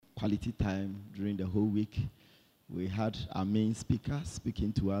quality time during the whole week. We had our main speaker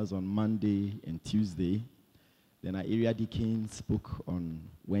speaking to us on Monday and Tuesday. Then our area deacon spoke on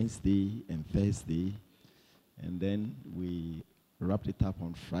Wednesday and Thursday. And then we wrapped it up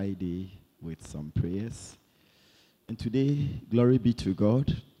on Friday with some prayers. And today, glory be to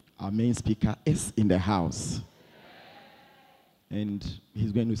God, our main speaker is in the house. And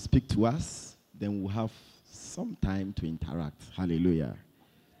he's going to speak to us. Then we'll have some time to interact. Hallelujah.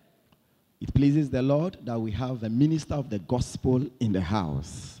 It pleases the Lord that we have a minister of the gospel in the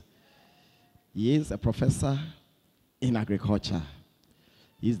house. He is a professor in agriculture.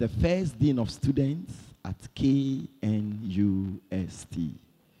 He is the first dean of students at KNUST.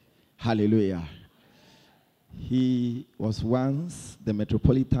 Hallelujah. He was once the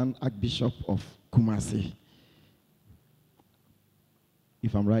Metropolitan Archbishop of Kumasi.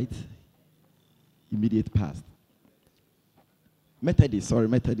 If I'm right, immediate past.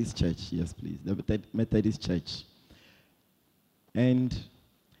 Methodist Church. Yes, please. The Methodist Church. And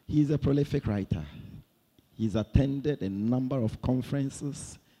he's a prolific writer. He's attended a number of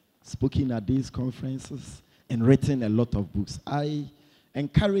conferences, spoken at these conferences, and written a lot of books. I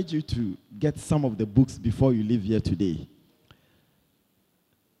encourage you to get some of the books before you leave here today.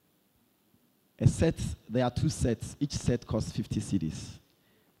 There are 2 sets. Each set costs 50 cedis.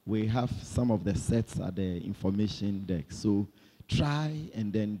 We have some of the sets at the information deck. So try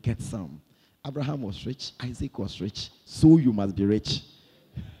and then get some. Abraham was rich, Isaac was rich, so you must be rich.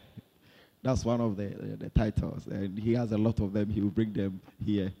 That's one of the titles. And he has a lot of them. He will bring them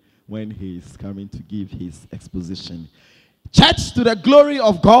here when he is coming to give his exposition. Church, to the glory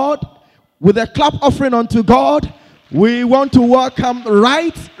of God, with a clap offering unto God, we want to welcome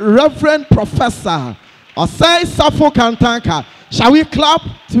Right Reverend Professor Osei Safo Kantanka. Shall we clap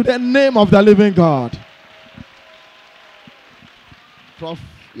to the name of the living God? Prof,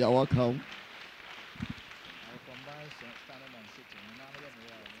 you're welcome.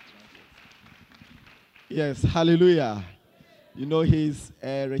 Yes, hallelujah. You know, he's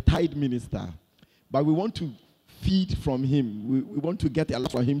a retired minister, but we want to feed from him. We want to get a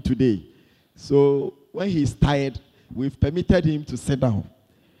lot from him today. So when he's tired, we've permitted him to sit down.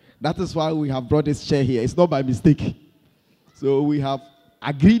 That is why we have brought this chair here. It's not by mistake. So we have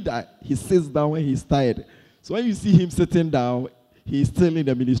agreed that he sits down when he's tired. So when you see him sitting down, he's still in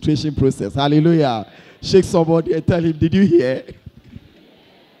the administration process. Hallelujah. Shake somebody and tell him, did you hear?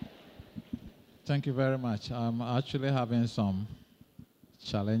 Thank you very much. I'm actually having some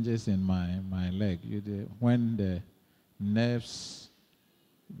challenges in my leg. When the nerves,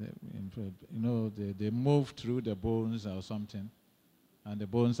 they move through the bones or something, and the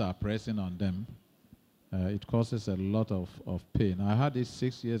bones are pressing on them, it causes a lot of pain. I had it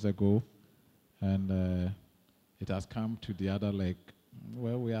 6 years ago, and it has come to the other leg.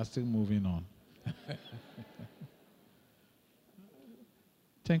 Well, we are still moving on.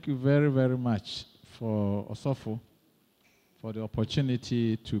 Thank you very, very much for Osofo, for the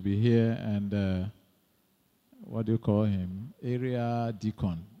opportunity to be here, and what do you call him? Area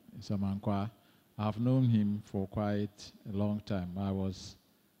Deacon in Samankwa. I've known him for quite a long time. I was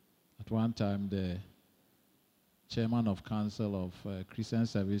at one time the chairman of council of Christian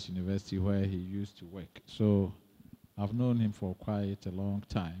Service University, where he used to work. So I've known him for quite a long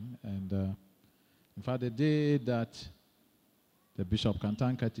time. And in fact, the day that the Bishop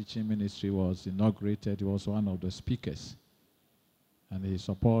Kantanka Teaching Ministry was inaugurated, he was one of the speakers. And he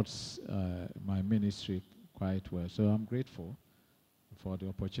supports my ministry quite well. So I'm grateful for the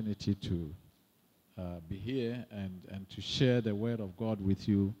opportunity to be here and to share the word of God with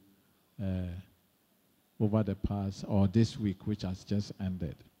you over the past, or this week, which has just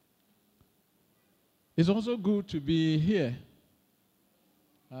ended. It's also good to be here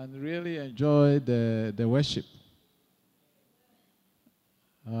and really enjoy the worship.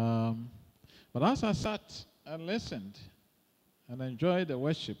 But as I sat and listened and enjoyed the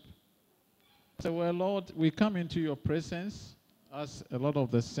worship, I said, well, Lord, we come into your presence, as a lot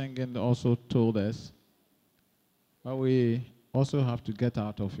of the singing also told us, but we also have to get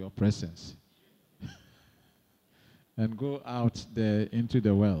out of your presence and go out there into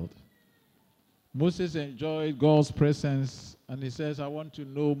the world. Moses enjoyed God's presence, and he says, I want to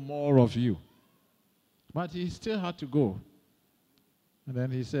know more of you. But he still had to go. And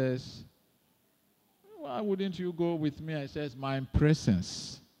then he says, why wouldn't you go with me? I says, my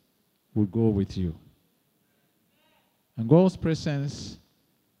presence will go with you. And God's presence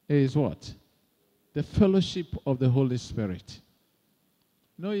is what? The fellowship of the Holy Spirit.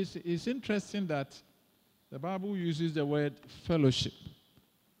 You know, it's interesting that the Bible uses the word fellowship.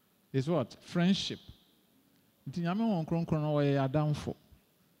 It's what? Friendship.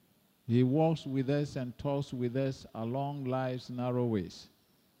 He walks with us and talks with us along life's narrow ways.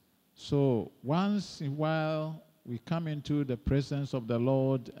 So once in a while, we come into the presence of the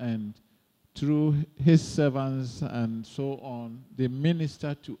Lord, and through his servants and so on, they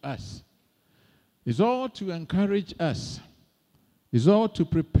minister to us. It's all to encourage us. It's all to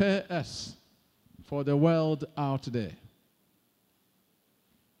prepare us for the world out there.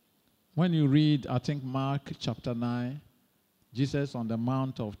 When you read, I think, Mark chapter 9, Jesus on the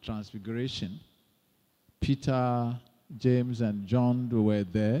Mount of Transfiguration, Peter, James, and John were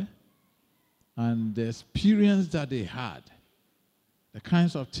there, and the experience that they had, the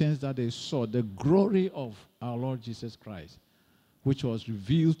kinds of things that they saw, the glory of our Lord Jesus Christ, which was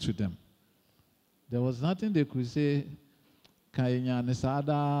revealed to them. There was nothing they could say, we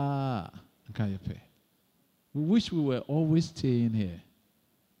wish we were always staying here.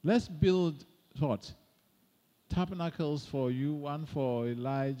 Let's build what? Tabernacles for you, one for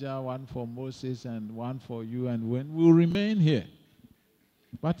Elijah, one for Moses, and one for you, and we'll remain here.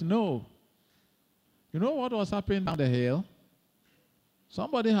 But no. You know what was happening down the hill?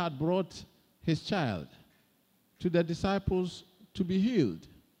 Somebody had brought his child to the disciples to be healed.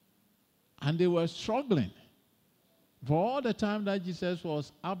 And they were struggling. For all the time that Jesus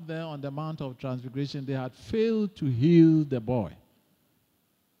was up there on the Mount of Transfiguration, they had failed to heal the boy.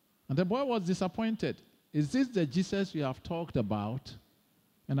 And the boy was disappointed. Is this the Jesus you have talked about?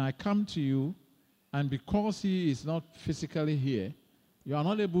 And I come to you, and because he is not physically here, you are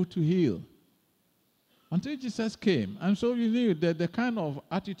not able to heal. Until Jesus came. And so you knew that the kind of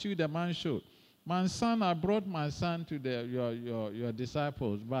attitude the man showed. My son, I brought my son to your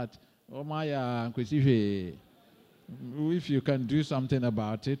disciples, but oh my, if you can do something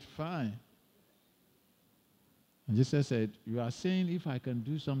about it, fine. And Jesus said, you are saying if I can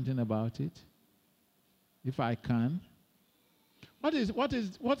do something about it? If I can? What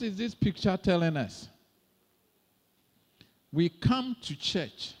is this picture telling us? We come to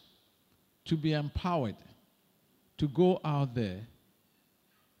church to be empowered, to go out there,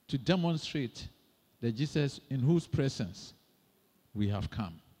 to demonstrate the Jesus in whose presence we have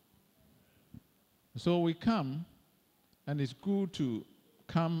come. So we come, and it's good to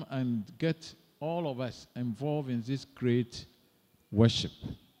come and get all of us involved in this great worship.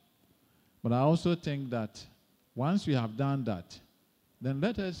 But I also think that once we have done that, then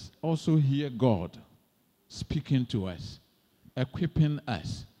let us also hear God speaking to us, equipping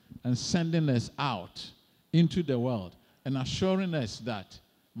us, and sending us out into the world, and assuring us that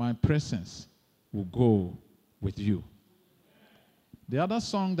my presence will go with you. The other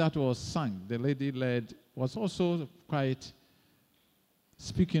song that was sung, the lady led, was also quite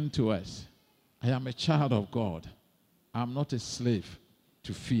speaking to us. I am a child of God. I am not a slave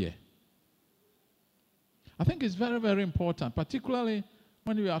to fear. I think it's very, very important, particularly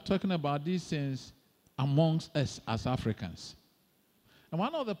when we are talking about these things amongst us as Africans. And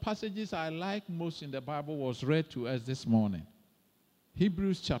one of the passages I like most in the Bible was read to us this morning.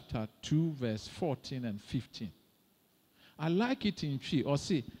 Hebrews chapter 2, verse 14 and 15. I like it in tree. Or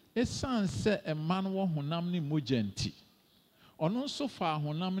see, esan se a man wo honam ni moja nti. Ono nso fa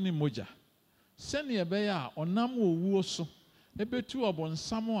honam ni moja. Sene ebe ya onam owuo so. Ebetu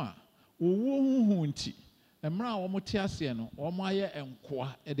obonsam a owuo huhu nti. Emra wo mote ase no, wo mo aye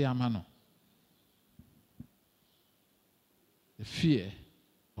enkoa e de ama no. The fear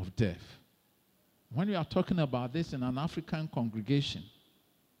of death. When you are talking about this in an African congregation,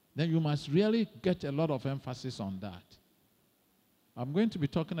 then you must really get a lot of emphasis on that. I'm going to be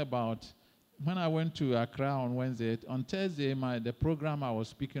talking about, when I went to Accra on Wednesday, on Thursday, the program I was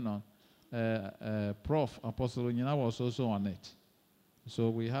speaking on, Prof. Apostle Onyina was also on it. So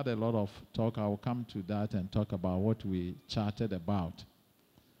we had a lot of talk. I will come to that and talk about what we chatted about.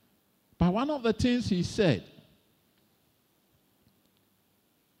 But one of the things he said,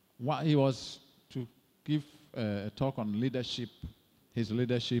 he was to give a talk on leadership, his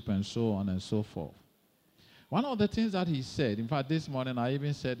leadership, and so on and so forth. One of the things that he said, in fact, this morning I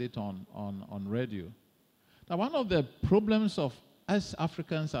even said it on radio, that one of the problems of us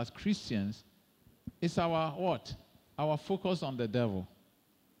Africans as Christians is our what? Our focus on the devil.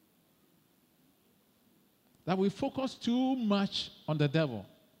 That we focus too much on the devil.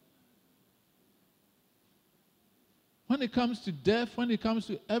 When it comes to death, when it comes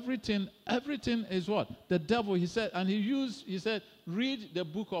to everything, everything is what? The devil, he said, and he said, read the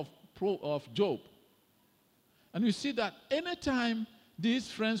book of Job. And you see that anytime these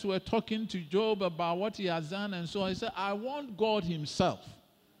friends were talking to Job about what he has done and so on, he said, I want God himself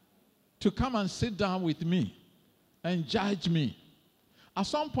to come and sit down with me and judge me. At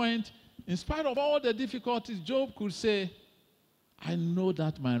some point, in spite of all the difficulties, Job could say, I know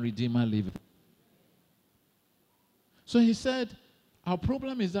that my Redeemer liveth. So he said, our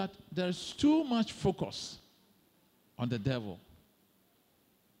problem is that there's too much focus on the devil.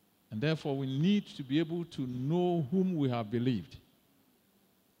 And therefore, we need to be able to know whom we have believed.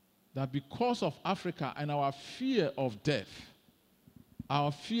 That because of Africa and our fear of death,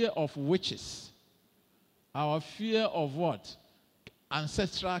 our fear of witches, our fear of what?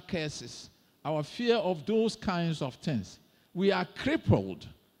 Ancestral curses, our fear of those kinds of things, we are crippled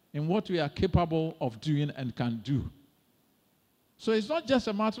in what we are capable of doing and can do. So it's not just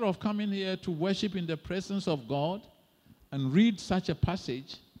a matter of coming here to worship in the presence of God and read such a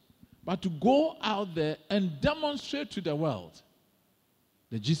passage, but to go out there and demonstrate to the world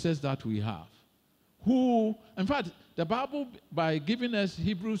the Jesus that we have. Who, in fact, the Bible, by giving us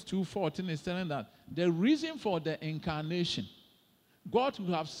Hebrews 2:14, is telling that the reason for the incarnation, God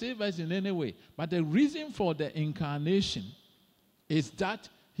would have saved us in any way, but the reason for the incarnation is that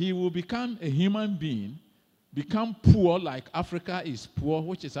he will become a human being, become poor like Africa is poor,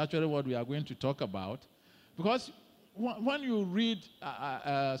 which is actually what we are going to talk about. Because when you read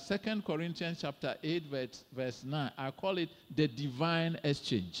 2 Corinthians chapter 8, verse 9, I call it the divine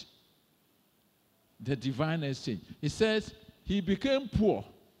exchange. The divine exchange. It says, he became poor,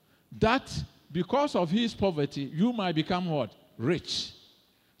 that because of his poverty, you might become what? Rich.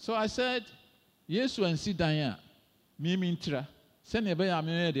 So I said, yes, when see Diane, me mintra, send a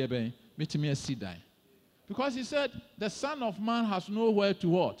bay, meet me a see die. Because he said, the Son of Man has nowhere to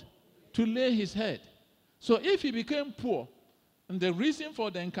what? To lay his head. So if he became poor, and the reason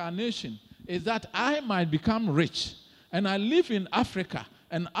for the incarnation is that I might become rich, and I live in Africa,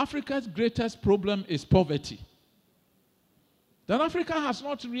 and Africa's greatest problem is poverty. Then Africa has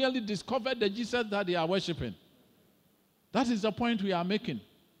not really discovered the Jesus that they are worshiping. That is the point we are making.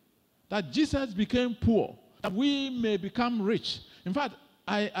 That Jesus became poor, that we may become rich. In fact,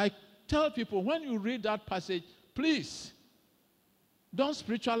 I tell people, when you read that passage, please don't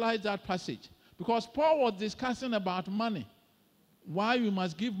spiritualize that passage. Because Paul was discussing about money, why you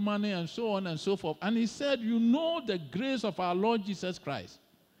must give money and so on and so forth. And he said, you know the grace of our Lord Jesus Christ.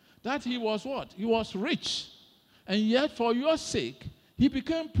 That he was what? He was rich. And yet for your sake, he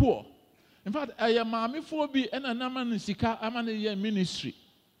became poor. In fact, ministry.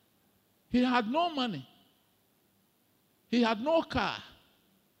 He had no money. He had no car.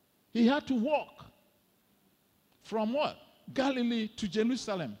 He had to walk from what? Galilee to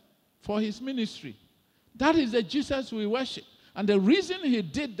Jerusalem for his ministry. That is the Jesus we worship. And the reason he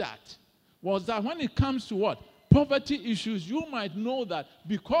did that was that when it comes to what? Poverty issues, you might know that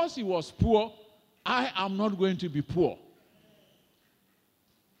because he was poor, I am not going to be poor.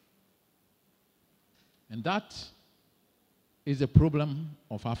 And that is the problem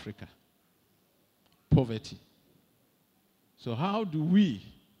of Africa. Poverty. So how do we,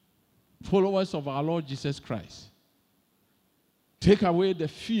 followers of our Lord Jesus Christ, take away the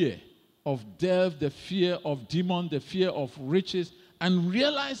fear of death, the fear of demons, the fear of riches, and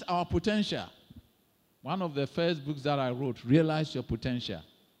realize our potential? One of the first books that I wrote, Realize Your Potential,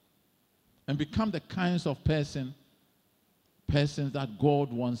 and become the kinds of persons that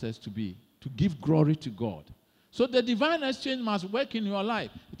God wants us to be, to give glory to God. So the divine exchange must work in your life.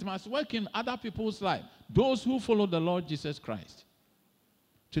 It must work in other people's life, those who follow the Lord Jesus Christ.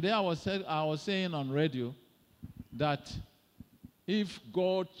 Today I was saying on radio that if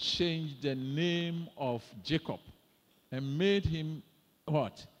God changed the name of Jacob and made him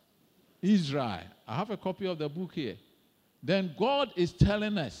what? Israel. I have a copy of the book here. Then God is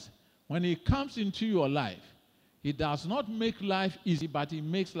telling us, when he comes into your life, he does not make life easy, but he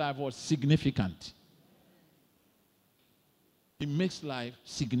makes life what? Significant. He makes life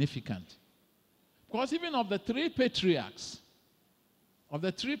significant. Because even of the three patriarchs,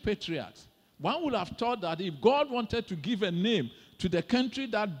 one would have thought that if God wanted to give a name to the country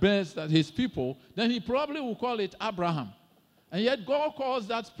that bears his people, then he probably would call it Abraham. And yet God calls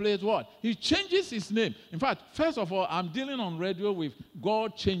that place what? He changes his name. In fact, first of all, I'm dealing on radio with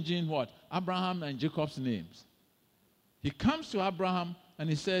God changing what? Abraham and Jacob's names. He comes to Abraham and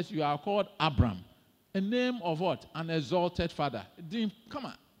he says, you are called Abram. A name of what? An exalted father. Come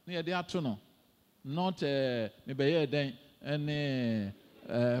on. Not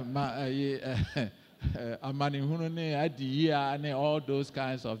all those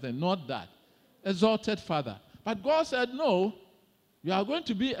kinds of things. Not that. Exalted father. But God said, no, you are going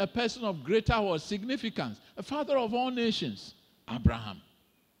to be a person of greater significance. A father of all nations. Abraham.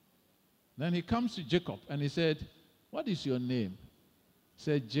 Then he comes to Jacob and he said, what is your name? He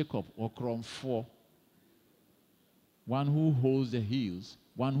said, Jacob, Okromfo. One who holds the heels,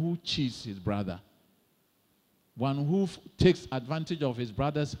 one who cheats his brother. One who takes advantage of his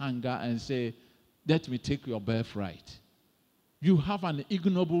brother's hunger and say, let me take your birthright. You have an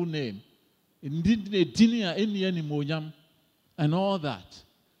ignoble name. And all that.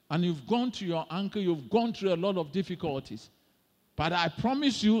 And you've gone to your uncle, you've gone through a lot of difficulties. But I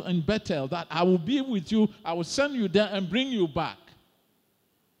promise you in Bethel that I will be with you, I will send you there and bring you back.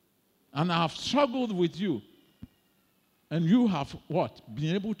 And I have struggled with you. And you have what?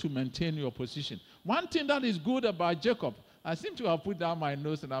 Been able to maintain your position. One thing that is good about Jacob, I seem to have put down my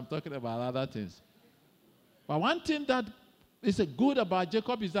nose and I'm talking about other things. But one thing that is good about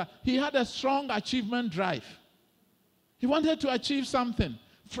Jacob is that he had a strong achievement drive. He wanted to achieve something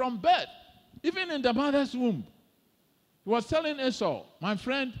from birth, even in the mother's womb. He was telling Esau, my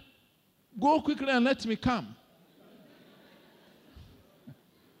friend, go quickly and let me come.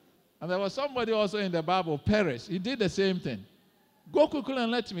 And there was somebody also in the Bible, Perez. He did the same thing. Go quickly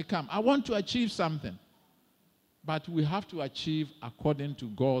and let me come. I want to achieve something. But we have to achieve according to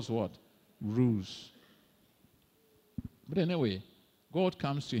God's what? Rules. But anyway, God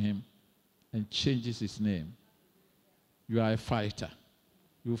comes to him and changes his name. You are a fighter.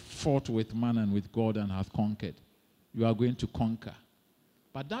 You fought with man and with God and have conquered. You are going to conquer.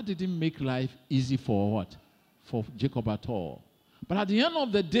 But that didn't make life easy for what? For Jacob at all. But at the end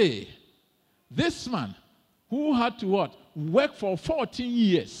of the day, this man who had to what? Work for 14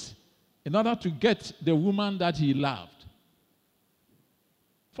 years in order to get the woman that he loved.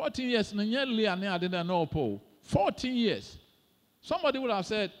 14 years. 14 years. Somebody would have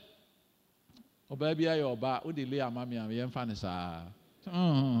said, oh, baby, I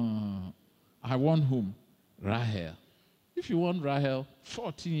want whom? Rahel. If you want Rahel,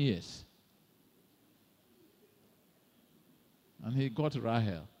 14 years. And he got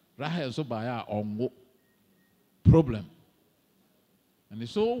Rahel. Rahel so by a problem. And it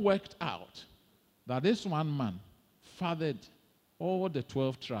so worked out that this one man fathered all the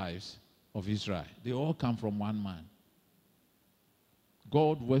 12 tribes of Israel. They all come from one man.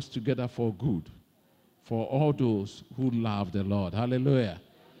 God works together for good for all those who love the Lord. Hallelujah.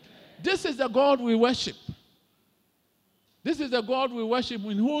 This is the God we worship. This is the God we worship,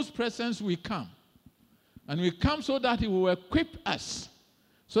 in whose presence we come. And we come so that he will equip us,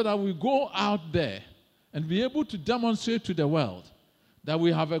 so that we go out there and be able to demonstrate to the world that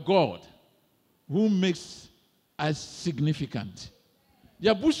we have a God who makes us significant.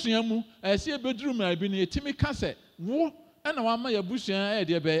 Yabusiamu, I see a bedroom, I've been a Timmy Cassette. Wo, and I want my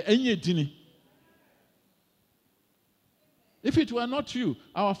Yabusian, any dini. If it were not you,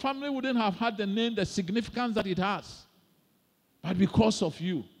 our family wouldn't have had the name, the significance that it has. But because of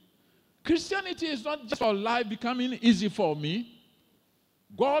you. Christianity is not just for life becoming easy for me.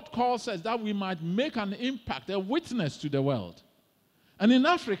 God calls us that we might make an impact, a witness to the world. And in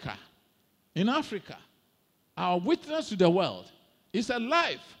Africa, our witness to the world is a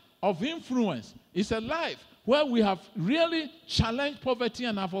life of influence. It's a life where we have really challenged poverty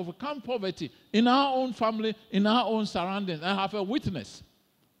and have overcome poverty in our own family, in our own surroundings, and have a witness.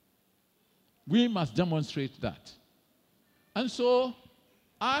 We must demonstrate that. And so,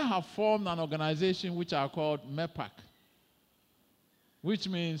 I have formed an organization which I called MEPAC, which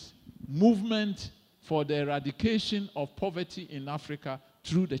means Movement for the Eradication of Poverty in Africa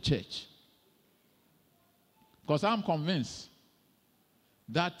through the Church. Because I'm convinced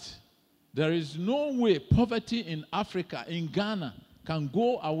that there is no way poverty in Africa, in Ghana, can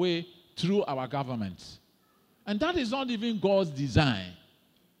go away through our governments. And that is not even God's design.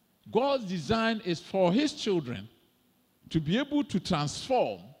 God's design is for his children to be able to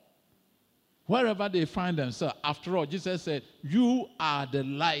transform wherever they find themselves. After all, Jesus said, you are the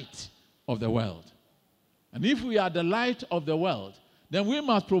light of the world. And if we are the light of the world, then we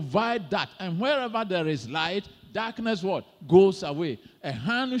must provide that. And wherever there is light, darkness what? Goes away.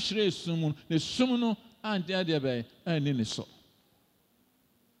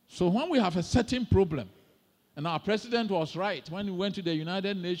 So when we have a certain problem, and our president was right when he went to the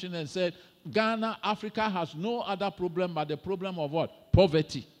United Nations and said, Ghana, Africa has no other problem but the problem of what?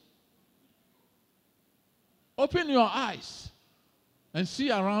 Poverty. Open your eyes and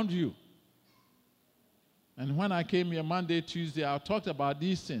see around you. And when I came here Monday, Tuesday, I talked about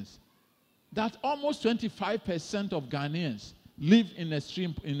these things. That almost 25% of Ghanaians live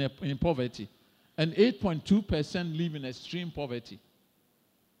in poverty. And 8.2% live in extreme poverty.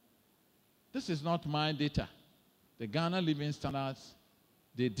 This is not my data. The Ghana Living Standards,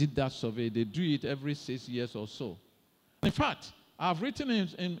 they did that survey. They do it every 6 years or so. In fact, I've written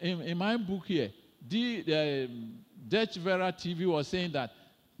in my book here, the Dutch Vera TV was saying that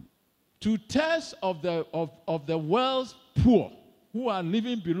 2/3 of the world's poor who are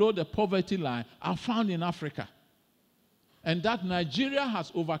living below the poverty line are found in Africa. and that Nigeria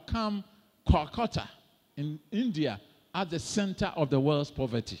has overcome Calcutta in India as the center of the world's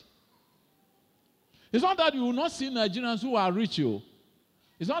poverty. It's not that you will not see Nigerians who are rich,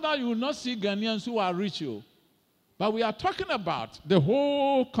 it's not that you will not see Ghanaians who are rich, but we are talking about the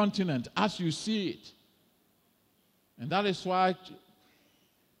whole continent as you see it. And that is why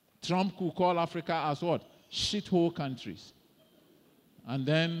Trump could call Africa as what? Shithole countries. And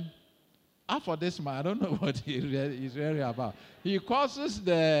then, after this man, I don't know what he's really about. He causes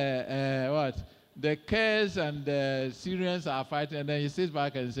the Kurds and the Syrians are fighting, and then he sits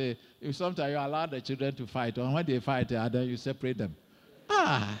back and says, if sometimes you allow the children to fight, and when they fight, then you separate them.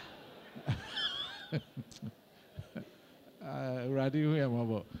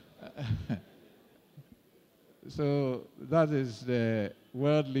 So that is the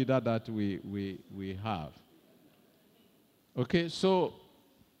world leader that we have. Okay, so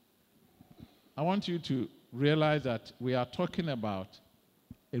I want you to realize that we are talking about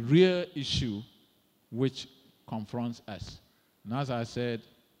a real issue which confronts us. And as I said,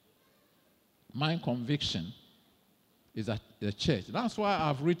 my conviction is that the church. That's why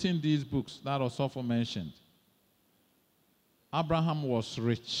I've written these books that Osofo mentioned. Abraham was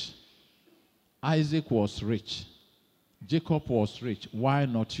rich. Isaac was rich. Jacob was rich. Why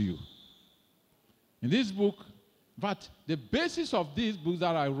not you? In this book, but the basis of these books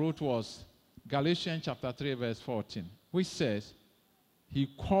that I wrote was Galatians chapter 3, verse 14, which says, he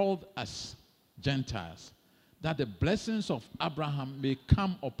called us Gentiles, that the blessings of Abraham may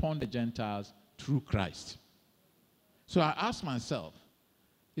come upon the Gentiles through Christ. So I asked myself,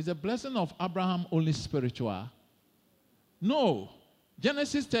 is the blessing of Abraham only spiritual? No.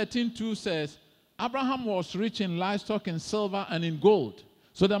 Genesis 13:2 says, Abraham was rich in livestock, in silver, and in gold.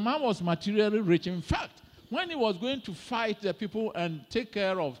 So the man was materially rich. In fact, when he was going to fight the people and take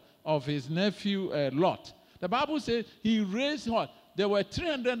care of his nephew Lot, the Bible says he raised what? There were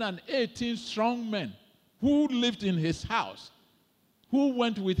 318 strong men who lived in his house, who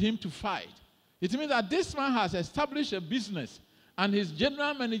went with him to fight. It means that this man has established a business, and his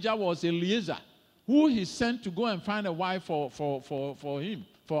general manager was Eliezer, who he sent to go and find a wife for him,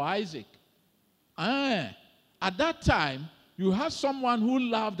 for Isaac. At that time, you had someone who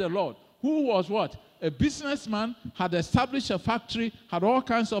loved the Lord, who was what? A businessman, had established a factory, had all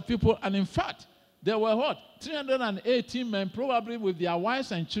kinds of people, and in fact, there were what? 318 men, probably with their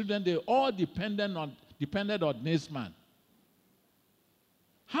wives and children. They all depended on this man.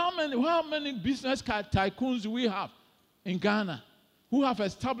 How many business tycoons do we have in Ghana who have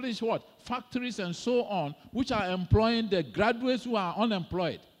established what? Factories and so on, which are employing the graduates who are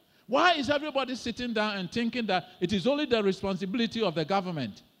unemployed? Why is everybody sitting down and thinking that it is only the responsibility of the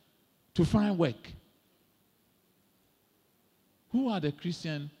government to find work? Who are the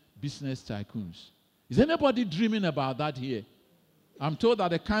Christian business tycoons? Is anybody dreaming about that here? I'm told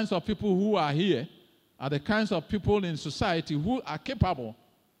that the kinds of people who are here are the kinds of people in society who are capable.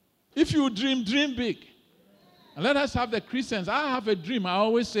 If you dream, dream big. And let us have the Christians. I have a dream, I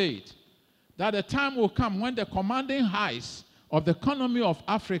always say it, that the time will come when the commanding heights of the economy of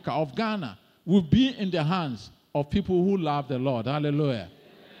Africa, of Ghana, will be in the hands of people who love the Lord. Hallelujah.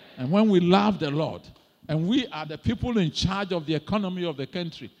 And when we love the Lord, and we are the people in charge of the economy of the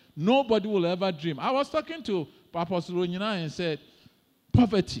country, nobody will ever dream. I was talking to Apostle Onyina and said,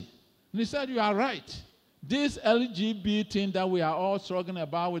 poverty. And he said, you are right. This LGBT thing that we are all struggling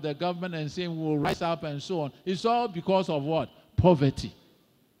about with the government and saying we will rise up and so on, it's all because of what? Poverty.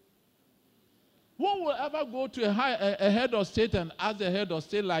 Who will ever go to a head of state and ask the head of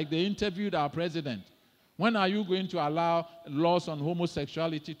state, like they interviewed our president, when are you going to allow laws on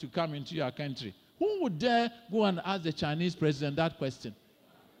homosexuality to come into your country? Who would dare go and ask the Chinese president that question?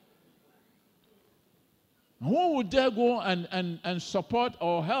 Who would dare go and support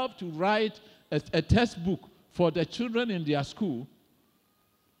or help to write a textbook for the children in their school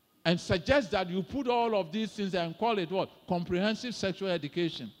and suggest that you put all of these things and call it what? Comprehensive sexual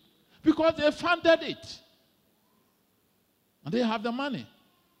education. Because they funded it. And they have the money.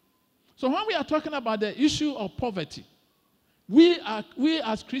 So when we are talking about the issue of poverty, we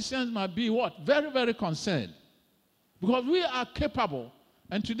as Christians might be what? Very, very concerned. Because we are capable.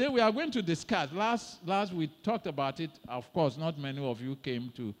 And today we are going to discuss. Last we talked about it. Of course, not many of you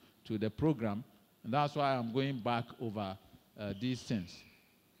came to the program. And that's why I'm going back over these things.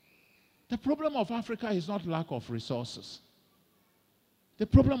 The problem of Africa is not lack of resources. The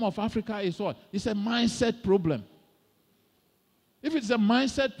problem of Africa is what? It's a mindset problem. If it's a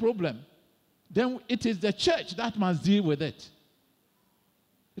mindset problem, then it is the church that must deal with it.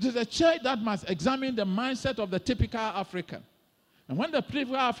 It is the church that must examine the mindset of the typical African. And when the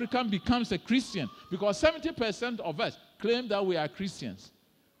typical African becomes a Christian, because 70% of us claim that we are Christians.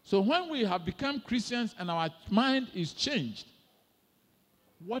 So when we have become Christians and our mind is changed,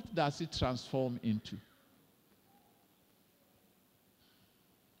 what does it transform into?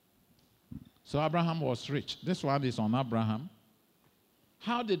 So Abraham was rich. This one is on Abraham.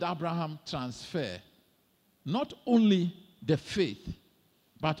 How did Abraham transfer not only the faith,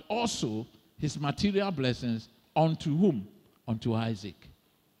 but also his material blessings onto whom? Onto Isaac.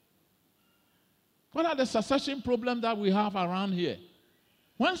 What are the succession problems that we have around here?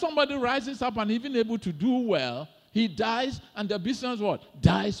 When somebody rises up and even able to do well, he dies and the business what?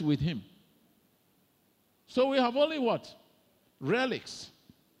 Dies with him. So we have only what? Relics.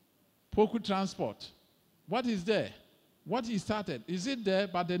 Poku transport. What is there? What he started. Is it there,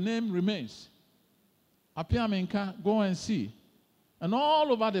 but the name remains? Apiamenka, go and see. And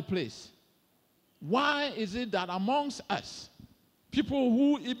all over the place. Why is it that amongst us, people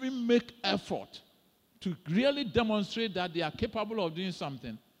who even make effort to really demonstrate that they are capable of doing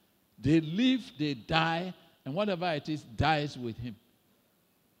something, they live, they die, and whatever it is, dies with him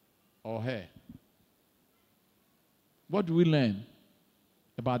or her? What do we learn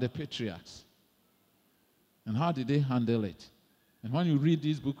about the patriarchs? And how did they handle it? And when you read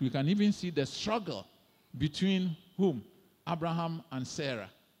this book, you can even see the struggle between whom? Abraham and Sarah.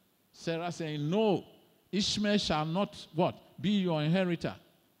 Sarah saying, no, Ishmael shall not what? Be your inheritor.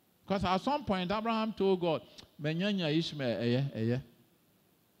 Because at some point, Abraham told God, Benyanya Ishmael,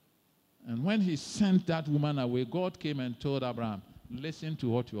 And when he sent that woman away, God came and told Abraham, listen to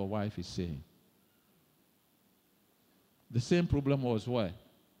what your wife is saying. The same problem was where?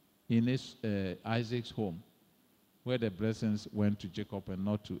 In Isaac's home, where the blessings went to Jacob and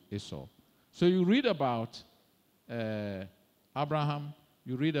not to Esau. So you read about Abraham,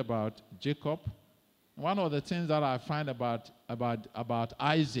 you read about Jacob. One of the things that I find about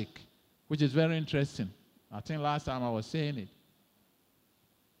Isaac, which is very interesting, I think last time I was saying it.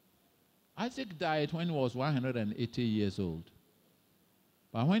 Isaac died when he was 180 years old.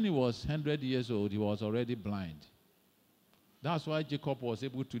 But when he was 100 years old, he was already blind. That's why Jacob was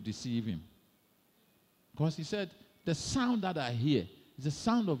able to deceive him. Because he said, the sound that I hear is the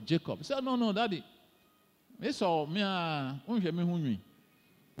sound of Jacob. He said, no, daddy. It's all me.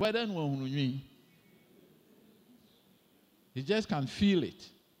 He just can feel it.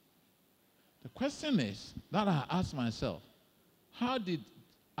 The question is that I ask myself, how did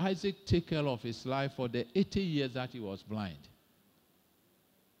Isaac take care of his life for the 80 years that he was blind?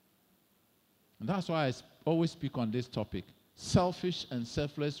 And that's why I always speak on this topic. Selfish and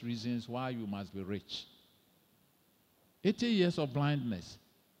selfless reasons why you must be rich. 80 years of blindness.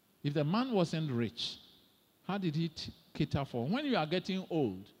 If the man wasn't rich, how did he cater for? When you are getting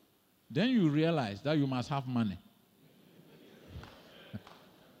old, then you realize that you must have money.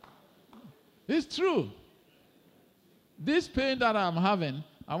 It's true. This pain that I'm having,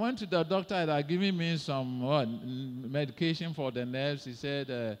 I went to the doctor and they're giving me some medication for the nerves. He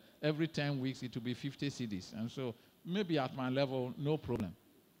said every 10 weeks it will be 50 cedis. And so maybe at my level, no problem.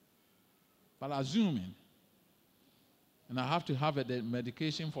 But assuming, and I have to have the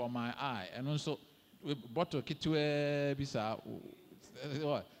medication for my eye, and also bottle kitwe bisa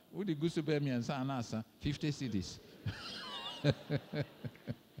what? Would you go to me and say 50 cedis?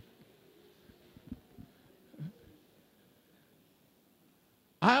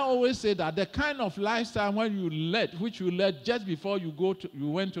 I always say that the kind of lifestyle which you led just before you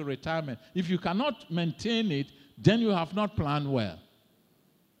went to retirement, if you cannot maintain it, then you have not planned well.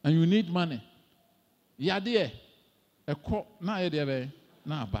 And you need money. So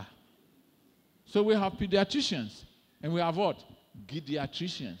we have pediatricians and we have what?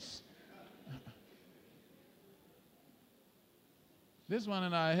 Geriatricians. This one,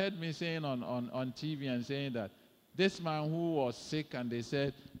 and I heard me saying on TV and saying that this man who was sick and they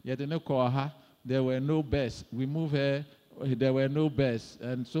said, there were no beds. We moved here, there were no beds,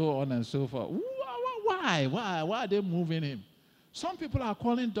 and so on and so forth. Why? Why are they moving him? Some people are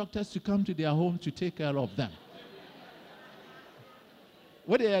calling doctors to come to their home to take care of them.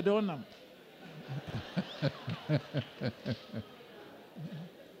 What are they doing now?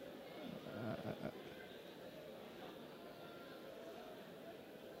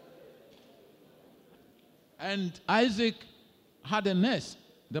 And Isaac had a nurse.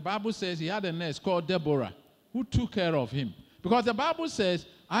 The Bible says he had a nurse called Deborah who took care of him. Because the Bible says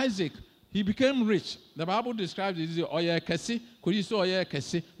Isaac, he became rich. The Bible describes it as oye kesi, kuriso oye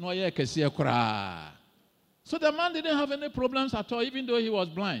kesi, no oye kesi ekura. So the man didn't have any problems at all, even though he was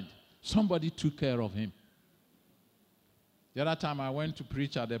blind. Somebody took care of him. The other time I went to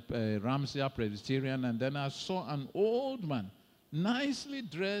preach at the Ramsey Presbyterian, and then I saw an old man, nicely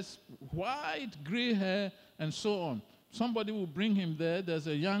dressed, white, gray hair, and so on. somebody will bring him there. There's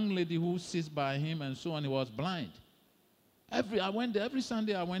a young lady who sits by him and so on. He was blind. I went there. Every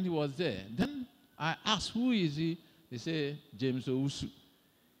Sunday I went, he was there. Then I asked, who is he? They say, James Owusu.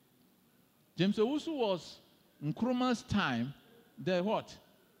 James Owusu was, in Nkrumah's time, the what?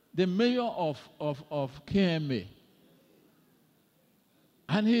 The mayor of KMA.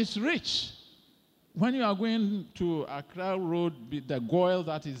 And he's rich. When you are going to Accra Road, the Goyle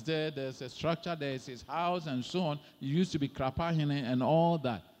that is there, there's a structure, there's his house and so on. He used to be Krapahine and all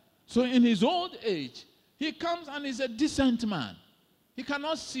that. So in his old age, he comes and he's a decent man. He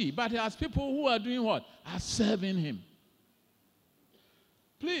cannot see, but he has people who are doing what? Are serving him.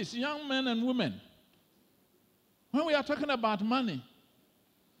 Please, young men and women, when we are talking about money,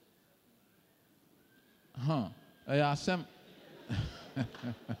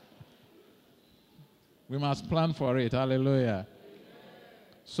 we must plan for it. Hallelujah.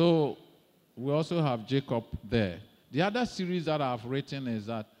 So we also have Jacob there. The other series that I've written is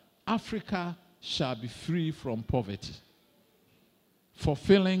that Africa shall be free from poverty,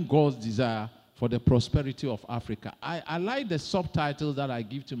 fulfilling God's desire for the prosperity of Africa. I like the subtitles that I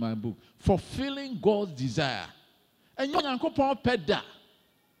give to my book. Fulfilling God's desire. And Yankopon Peda,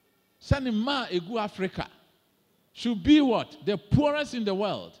 sending ma egu Africa, should be what? The poorest in the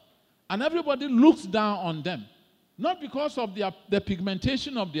world. And everybody looks down on them. Not because of the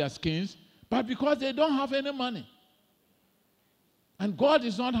pigmentation of their skins, but because they don't have any money. And God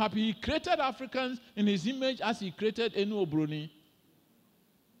is not happy. He created Africans in his image as he created Enu Obroni.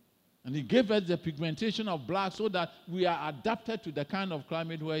 And he gave us the pigmentation of black so that we are adapted to the kind of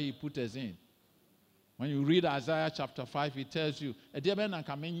climate where he put us in. When you read Isaiah chapter 5, he tells you,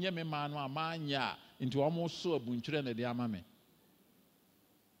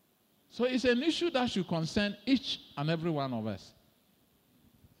 so it's an issue that should concern each and every one of us.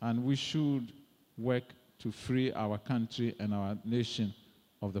 And we should work to free our country and our nation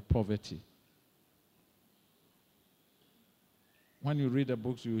of the poverty. When you read the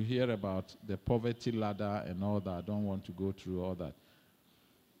books, you hear about the poverty ladder and all that. I don't want to go through all that.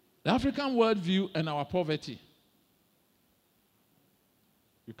 The African worldview and our poverty.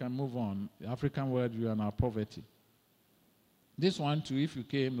 You can move on. The African worldview and our poverty. This one too, if you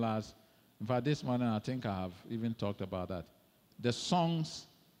came last, in fact, this morning I think I have even talked about that. The songs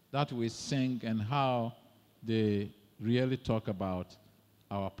that we sing and how they really talk about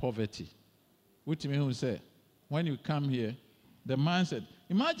our poverty. Which means who say, when you come here, the man said,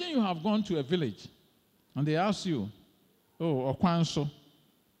 imagine you have gone to a village and they ask you, oh, Okwanso,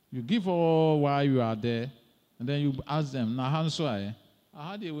 you give all while you are there, and then you ask them, na hanso aye,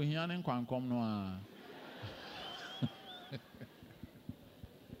 how do you hear in Kwankom no?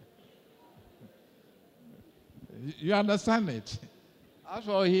 You understand it? As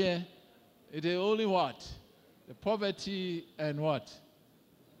for here, it is only what? The poverty and what?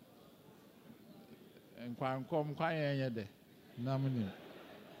 And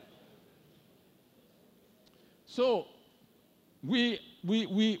so we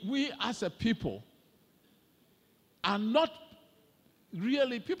as a people are not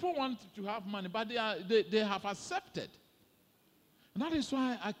really, people want to have money, but they have accepted. And that is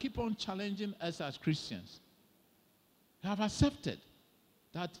why I keep on challenging us as Christians. They have accepted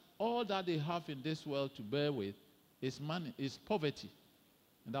that all that they have in this world to bear with is money, is poverty,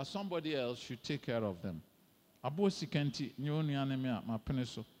 and that somebody else should take care of them. Abo sikenti nyoni anemia ma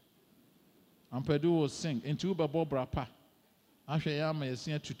peneso. Ampedu will sing into babo brapa. Ahwe ya ma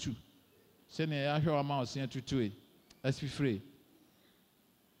yesia tutu. Se ne ya hwe wa ma osia tutu e. Let's be free.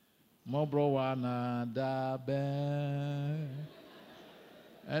 Mo bro wa na da be.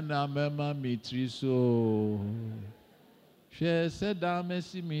 Ena mema mitri so. She said da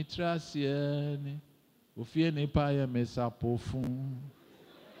mesi mitra sieni. Ofie ni pa ye mesa pofun.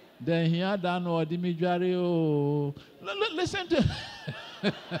 Then he had done what the majority. Oh, listen to.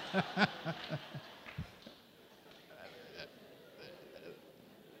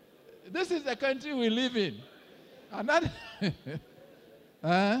 This is the country we live in, and that.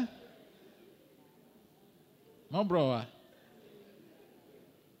 No, bro.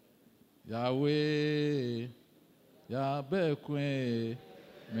 Yahweh, Yahweh,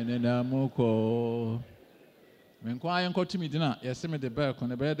 Menenamuko. When quiet got to me dinner, yes, me the back on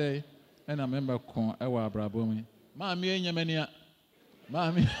the bed day, and I remember con ewa brabomi. Mammy and Yamania,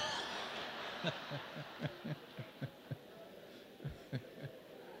 Mammy.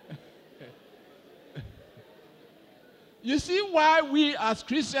 You see why we as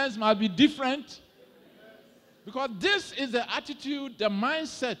Christians must be different? Because this is the attitude, the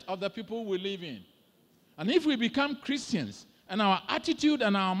mindset of the people we live in. And if we become Christians and our attitude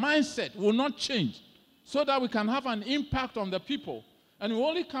and our mindset will not change, so that we can have an impact on the people. And we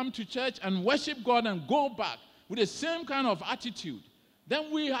only come to church and worship God and go back with the same kind of attitude,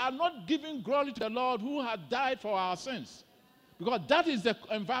 then we are not giving glory to the Lord who had died for our sins. Because that is the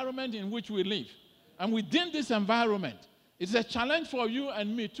environment in which we live. And within this environment, it's a challenge for you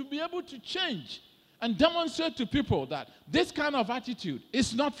and me to be able to change and demonstrate to people that this kind of attitude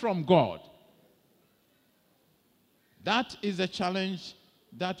is not from God. That is a challenge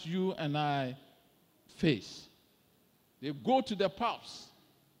that you and I face. They go to the pubs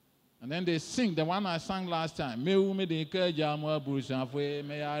and then they sing the one I sang last time.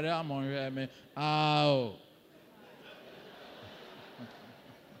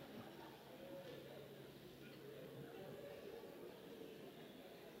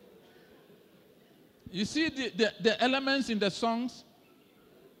 You see the elements in the songs?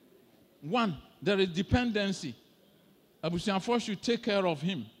 One, there is dependency. Abusianfo should take care of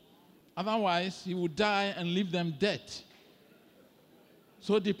him. Otherwise, he would die and leave them dead.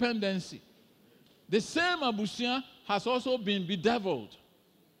 So dependency. The same Abusian has also been bedeviled.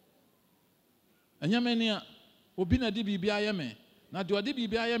 And yamenia obina di bibia yame. Na di odi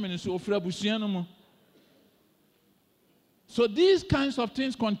bibia yame so ofra Abusian no mo. So these kinds of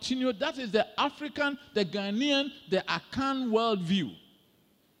things continue. That is the African, the Ghanaian, the Akan worldview.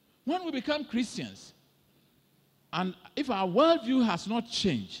 When we become Christians, and if our worldview has not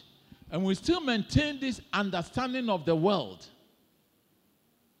changed, and we still maintain this understanding of the world,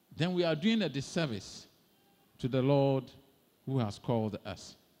 then we are doing a disservice to the Lord who has called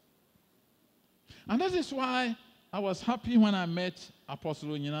us. And that is why I was happy when I met Apostle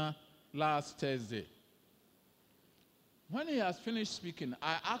Onyina last Thursday. When he has finished speaking,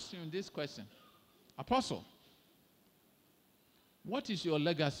 I asked him this question. Apostle, what is your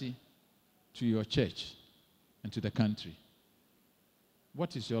legacy to your church and to the country?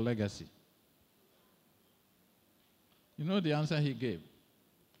 What is your legacy? You know the answer he gave?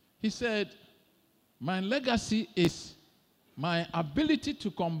 He said, my legacy is my ability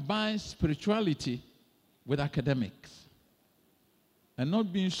to combine spirituality with academics and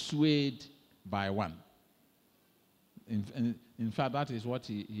not being swayed by one. In fact, that is what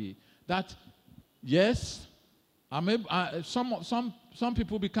yes, some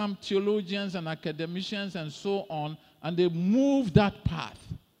people become theologians and academicians and so on, and they move that path.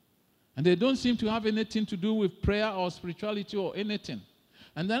 And they don't seem to have anything to do with prayer or spirituality or anything.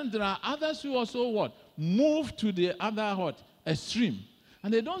 And then there are others who also move to the other extreme.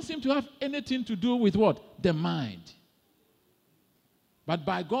 And they don't seem to have anything to do with the mind. But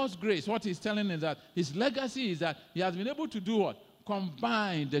by God's grace, what he's telling is that his legacy is that he has been able to do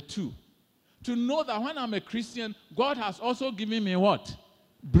combine the two. To know that when I'm a Christian, God has also given me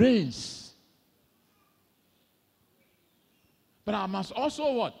brains. But I must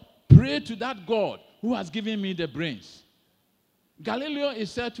also pray to that God who has given me the brains. Galileo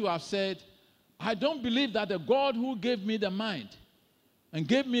is said to have said, I don't believe that the God who gave me the mind and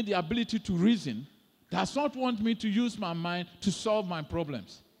gave me the ability to reason does not want me to use my mind to solve my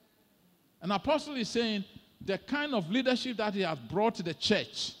problems. An apostle is saying the kind of leadership that he has brought to the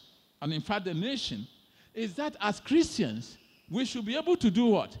church, and in fact the nation, is that as Christians, we should be able to do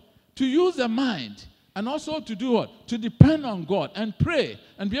what? To use the mind, and also to do what? To depend on God and pray,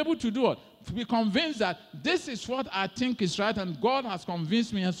 and be able to do what? To be convinced that this is what I think is right, and God has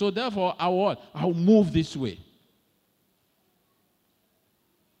convinced me, and so therefore I'll move this way.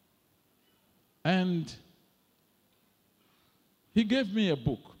 And he gave me a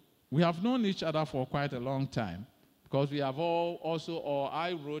book. We have known each other for quite a long time because we have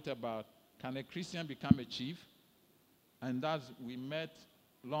I wrote about, can a Christian become a chief? And we met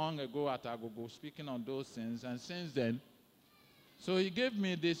long ago at Agogo speaking on those things. And since then, so he gave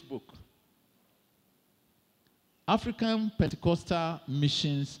me this book, African Pentecostal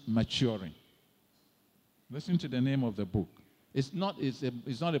Missions Maturing. Listen to the name of the book. It's not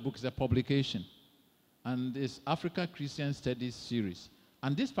a book, it's a publication. And it's Africa Christian Studies series.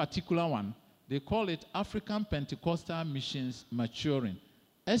 And this particular one, they call it African Pentecostal Missions Maturing.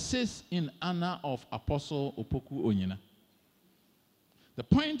 Essays in honor of Apostle Opoku Onyina. The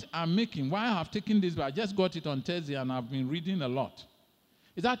point I'm making, why I have taken this, but I just got it on Thursday and I've been reading a lot,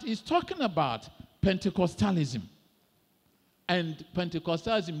 is that he's talking about Pentecostalism. And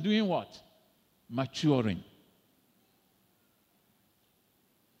Pentecostalism doing what? Maturing.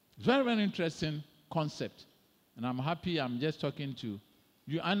 Very, very interesting concept. And I'm happy I'm just talking to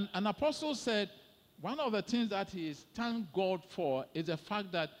you. And an apostle said one of the things that he is thank God for is the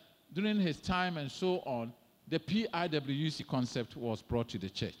fact that during his time and so on, the PIWC concept was brought to the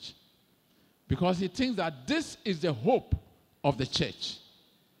church. Because he thinks that this is the hope of the church.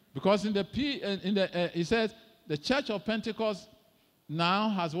 Because he says the Church of Pentecost now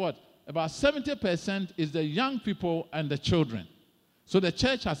has what? About 70% is the young people and the children. So the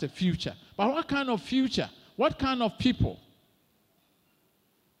church has a future. But what kind of future? What kind of people?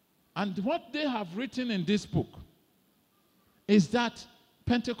 And what they have written in this book is that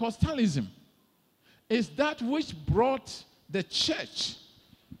Pentecostalism is that which brought the church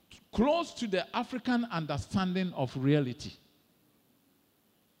close to the African understanding of reality.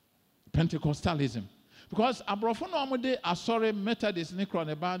 Pentecostalism. Because Abrofo Asore Methodist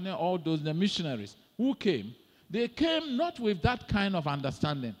Nikronebane, all those the missionaries who came, they came not with that kind of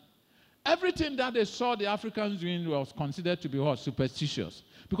understanding. Everything that they saw the Africans doing was considered to be what? Superstitious.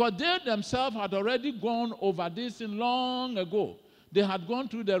 Because they themselves had already gone over this long ago. They had gone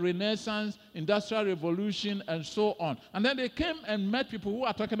through the Renaissance, Industrial Revolution, and so on. And then they came and met people who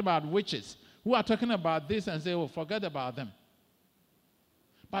are talking about witches, who are talking about this and say, oh, forget about them.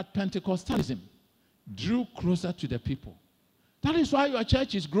 But Pentecostalism drew closer to the people. That is why your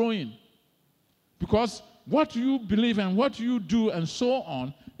church is growing. Because what you believe and what you do and so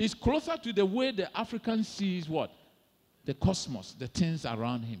on is closer to the way the African sees what? The cosmos, the things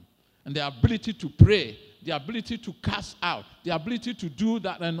around him. And the ability to pray, the ability to cast out, the ability to do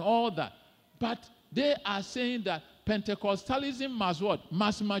that and all that. But they are saying that Pentecostalism must what?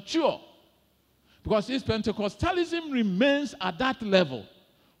 Must mature. Because if Pentecostalism remains at that level,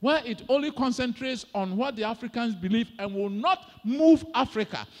 where it only concentrates on what the Africans believe and will not move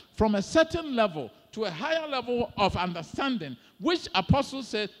Africa from a certain level to a higher level of understanding, which Apostle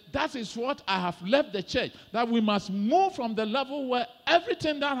said, that is what I have left the church, that we must move from the level where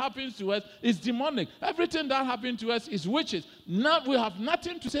everything that happens to us is demonic, everything that happens to us is witches. Now we have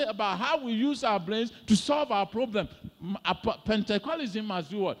nothing to say about how we use our brains to solve our problem. Pentecostalism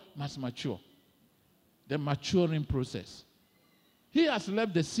must do what? Must mature. The maturing process. He has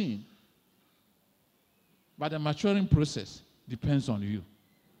left the scene, but the maturing process depends on you.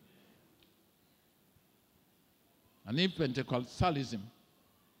 And if Pentecostalism,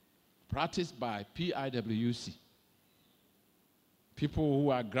 practiced by PIWC, people who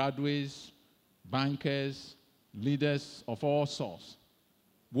are graduates, bankers, leaders of all sorts,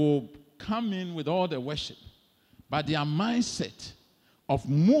 will come in with all the worship, but their mindset of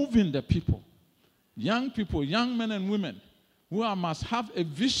moving the people, young men and women, who must have a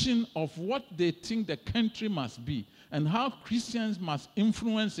vision of what they think the country must be and how Christians must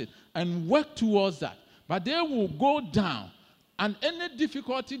influence it and work towards that. But they will go down, and any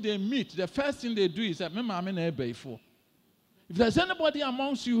difficulty they meet, the first thing they do is that, if there's anybody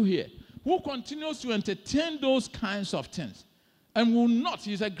amongst you here who continues to entertain those kinds of things and will not,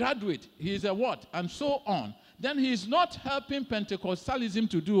 he's a graduate, he is a what, and so on, then he is not helping Pentecostalism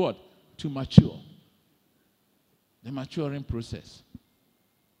to do what? To mature. The maturing process.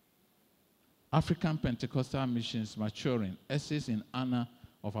 African Pentecostal missions maturing. Essays in honor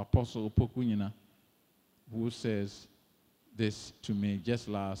of Apostle Opokunyina, who says this to me just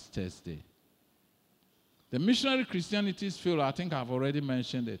last Thursday. The missionary Christianity's field, I think I've already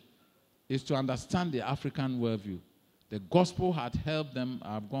mentioned it, is to understand the African worldview. The gospel had helped them.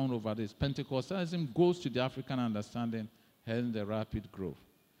 I've gone over this. Pentecostalism goes to the African understanding, hence the rapid growth.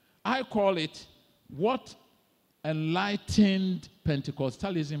 I call it what enlightened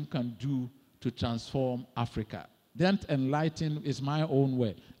Pentecostalism can do to transform Africa. Then enlighten is my own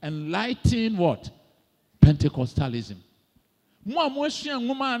way. Enlighten what? Pentecostalism.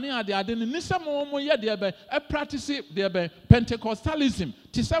 Practice Pentecostalism.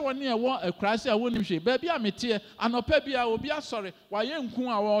 Tisa wani a Christ a woni hwe. Baby a metie anopa bia obi asore waye nku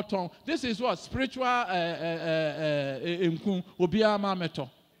a woton. This is what spiritual nku obi ama meto.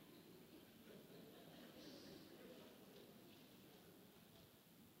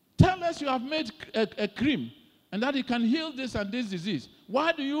 Tell us you have made a cream and that it can heal this and this disease.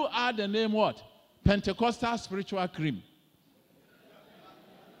 Why do you add the name what? Pentecostal spiritual cream.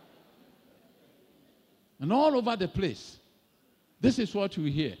 And all over the place. This is what you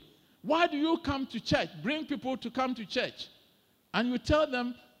hear. Why do you come to church? Bring people to come to church. And you tell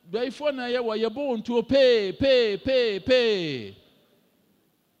them, before you're born to pay.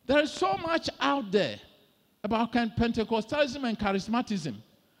 There is so much out there about Pentecostalism and charismatism,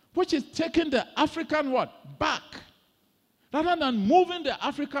 which is taking the African what? Back. Rather than moving the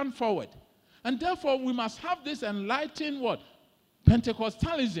African forward. And therefore, we must have this enlightened what?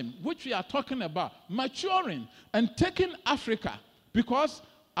 Pentecostalism, which we are talking about, maturing and taking Africa, because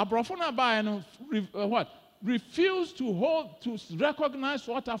Abrofona Bayano refused to recognize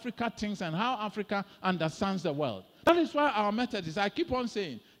what Africa thinks and how Africa understands the world. That is why our Methodists, I keep on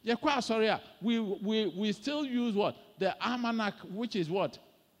saying, we still use what? The almanac, which is what?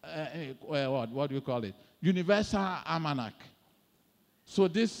 what do you call it? Universal Almanac. So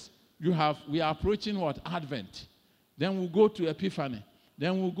we are approaching what? Advent. Then we'll go to Epiphany.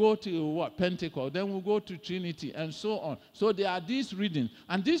 Then we'll go to what? Pentecost. Then we'll go to Trinity and so on. So there are these readings.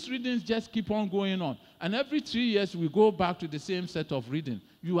 And these readings just keep on going on. And every 3 years we go back to the same set of reading.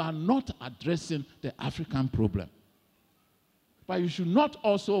 You are not addressing the African problem. But you should not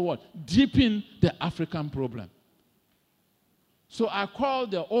also what? Deepen the African problem. So I call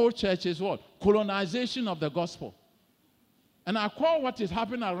the old churches what? Colonization of the gospel. And I call what is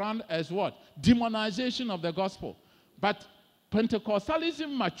happening around as what? Demonization of the gospel. But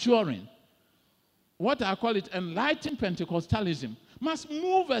Pentecostalism maturing, what I call it enlightened Pentecostalism, must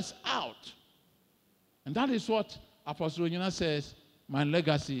move us out. And that is what Apostle Onyina says, my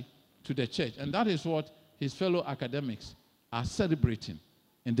legacy to the church. And that is what his fellow academics are celebrating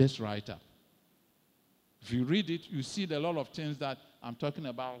in this write-up. If you read it, you see a lot of things that I'm talking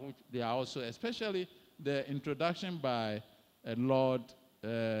about, which they are also, especially the introduction by Lord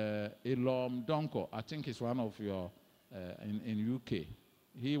Elom Donko. I think he's one of your, in UK.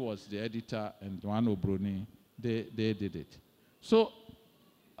 He was the editor, and Juan Obroni, they did it. So,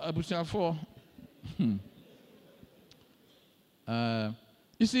 Abusiafo,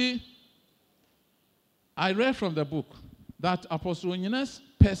 you see, I read from the book that Apostle Onyina's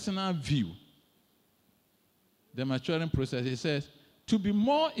personal view, the maturing process, he says, to be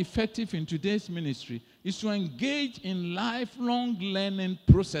more effective in today's ministry is to engage in lifelong learning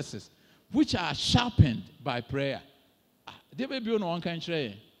processes which are sharpened by prayer.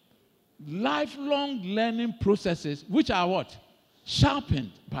 Lifelong learning processes which are what?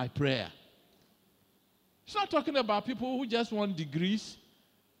 Sharpened by prayer. He's not talking about people who just want degrees,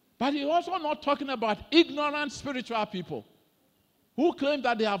 but he's also not talking about ignorant spiritual people who claim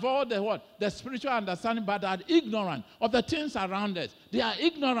that they have all the what? The spiritual understanding, but are ignorant of the things around us. They are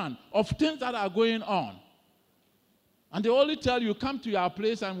ignorant of things that are going on. And they only tell you, come to your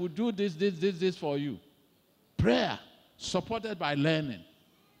place and we'll do this for you. Prayer, supported by learning.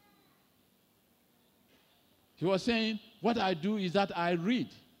 He was saying, what I do is that I read.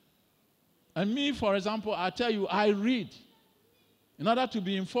 And me, for example, I tell you, I read in order to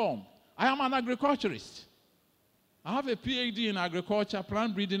be informed. I am an agriculturist. I have a PhD in agriculture,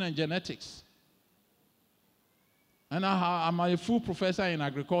 plant breeding, and genetics. And I'm a full professor in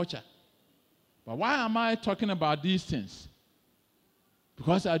agriculture. But why am I talking about these things?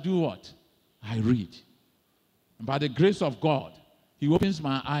 Because I do what? I read. And by the grace of God, he opens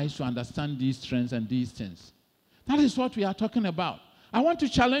my eyes to understand these trends and these things. That is what we are talking about. I want to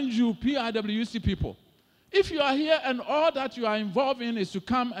challenge you, PIWC people. If you are here and all that you are involved in is to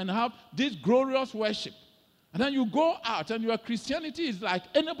come and have this glorious worship, and then you go out and your Christianity is like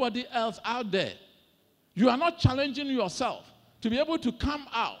anybody else out there, you are not challenging yourself to be able to come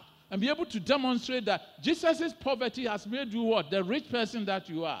out and be able to demonstrate that Jesus' poverty has made you what? The rich person that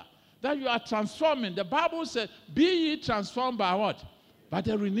you are. That you are transforming. The Bible said, be ye transformed by what? By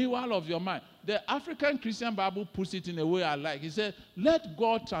the renewal of your mind. The African Christian Bible puts it in a way I like. He said, let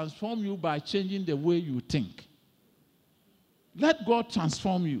God transform you by changing the way you think. Let God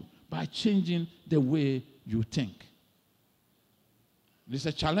transform you by changing the way you think. It's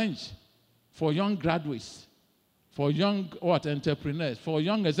a challenge for young graduates, for young entrepreneurs, for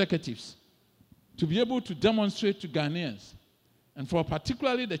young executives to be able to demonstrate to Ghanaians, and for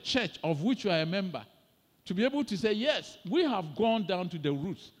particularly the church of which you are a member, to be able to say, yes, we have gone down to the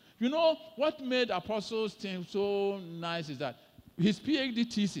roots. You know, what made Apostles' team so nice is that his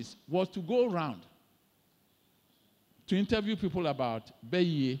PhD thesis was to go around to interview people about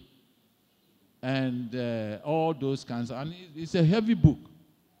Beye and all those kinds of, and it's a heavy book.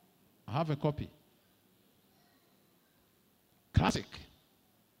 I have a copy. Classic.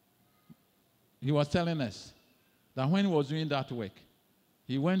 He was telling us that when he was doing that work,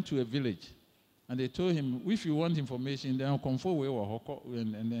 he went to a village and they told him, if you want information, then come forward,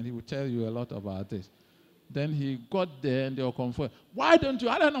 and then he will tell you a lot about this. Then he got there and they were confirmed. Why don't you?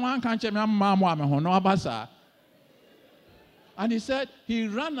 I don't know. And he said he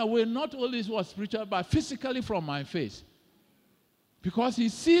ran away not only was spiritual, but physically from my face. Because he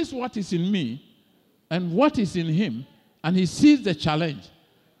sees what is in me and what is in him, and he sees the challenge.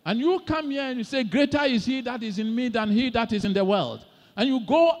 And you come here and you say, greater is he that is in me than he that is in the world. And you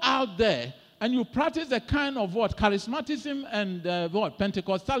go out there and you practice the kind of what? Charismatism and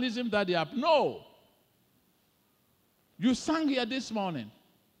Pentecostalism that they have. No. You sang here this morning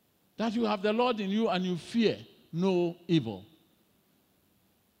that you have the Lord in you and you fear no evil.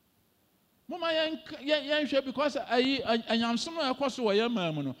 Because I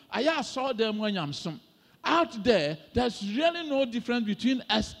saw them when Out there, there's really no difference between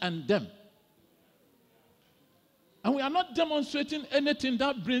us and them. And we are not demonstrating anything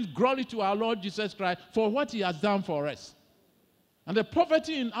that brings glory to our Lord Jesus Christ for what he has done for us. And the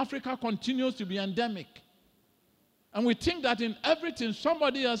poverty in Africa continues to be endemic. And we think that in everything,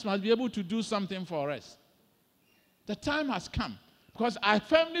 somebody else must be able to do something for us. The time has come. Because I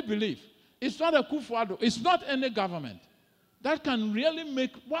firmly believe it's not a Kufuor, it's not any government that can really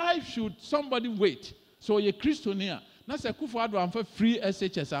make. Why should somebody wait? So you're Christian here. That's a Kufuor and for free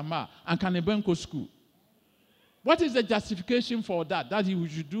SHS and Kanebenko school. What is the justification for that? That he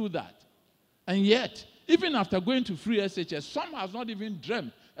should do that. And yet, even after going to free SHS, some have not even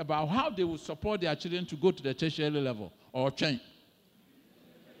dreamt about how they will support their children to go to the tertiary level or change.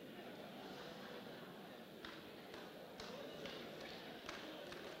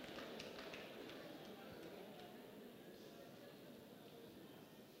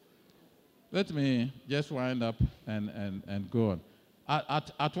 Let me just wind up and go on.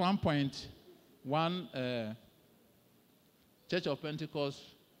 At one point, one Church of Pentecost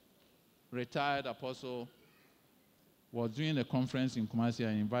retired apostle was doing a conference in Kumasi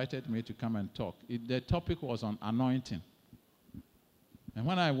and invited me to come and talk. The topic was on anointing. And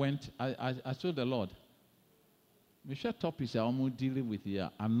when I went, I told the Lord, Michelle topics are almost dealing with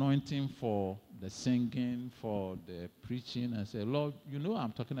the anointing for the singing, for the preaching. I said, Lord, you know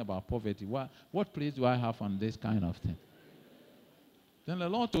I'm talking about poverty. What place do I have on this kind of thing? Then the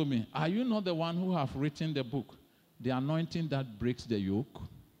Lord told me, are you not the one who have written the book, The Anointing That Breaks the Yoke?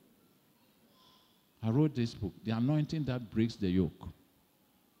 I wrote this book, The Anointing That Breaks the Yoke.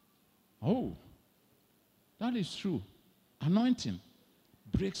 Oh, that is true. Anointing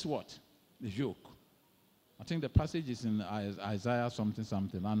breaks what? The yoke. I think the passage is in Isaiah something.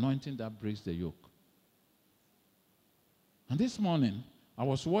 Anointing that breaks the yoke. And this morning, I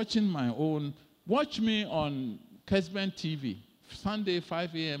was watching watch me on Kesben TV, Sunday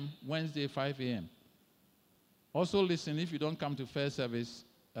 5 a.m., Wednesday 5 a.m. Also listen, if you don't come to first service,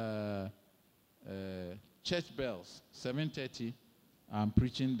 church bells, 7:30, I'm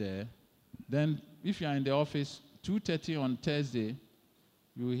preaching there. Then if you are in the office, 2:30 on Thursday,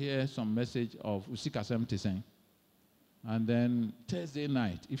 you will hear some message of Usika Semtisen. And then Thursday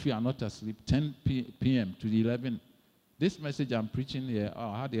night, if you are not asleep, 10 p.m. to 11, this message I'm preaching here,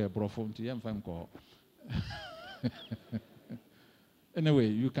 I had a brofom to call. Anyway,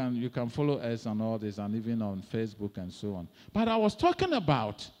 you can follow us on all this and even on Facebook and so on. But I was talking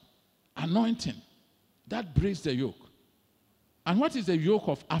about anointing that breaks the yoke. And what is the yoke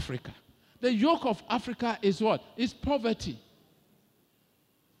of Africa? The yoke of Africa is what? It's poverty.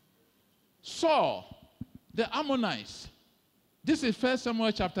 Saul, the Ammonites, this is 1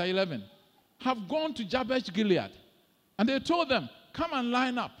 Samuel chapter 11, have gone to Jabesh Gilead. And they told them, come and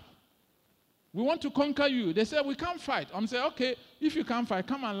line up. We want to conquer you. They said, we can't fight. I'm saying, okay, if you can't fight,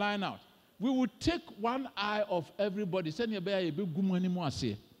 come and line out. We will take one eye of everybody. That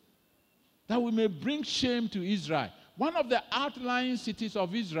we may bring shame to Israel. One of the outlying cities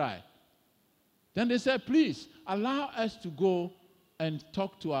of Israel. Then they said, please, allow us to go and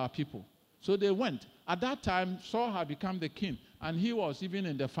talk to our people. So they went. At that time, Saul had become the king, and he was even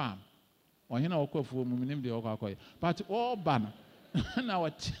in the farm. But all banner.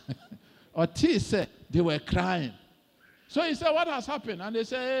 Or T said they were crying. So he said, what has happened? And they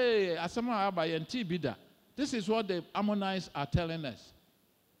said, hey, Asama Abaye and T Bida. This is what the Ammonites are telling us.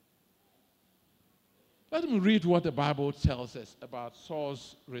 Let me read what the Bible tells us about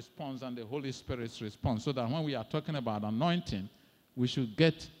Saul's response and the Holy Spirit's response, so that when we are talking about anointing, we should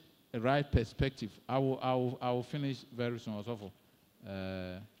get a right perspective. I will finish very soon. Also,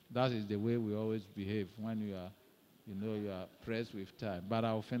 that is the way we always behave when you are pressed with time. But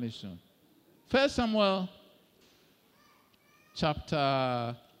I will finish soon. 1 Samuel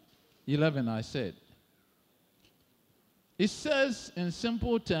chapter 11, I said. It says in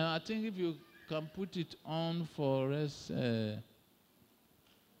simple terms, I think if you can put it on for us,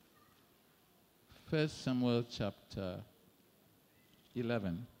 1 Samuel chapter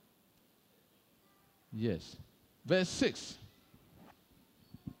 11. Yes. Verse 6.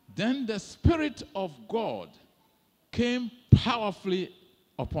 Then the Spirit of God came powerfully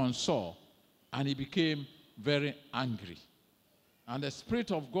upon Saul, and he became very angry. And the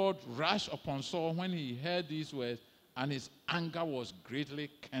Spirit of God rushed upon Saul when he heard these words, and his anger was greatly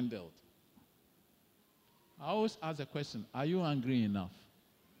kindled. I always ask the question, are you angry enough?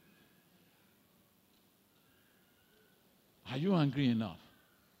 Are you angry enough?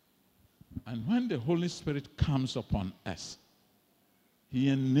 And when the Holy Spirit comes upon us, he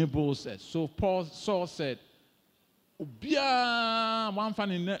enables us. So Saul said,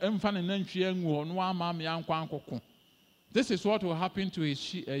 This is what will happen to his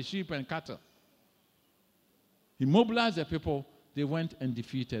sheep and cattle. He mobilized the people. They went and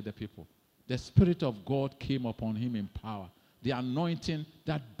defeated the people. The Spirit of God came upon him in power. The anointing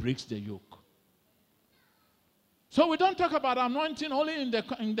that breaks the yoke. So we don't talk about anointing only in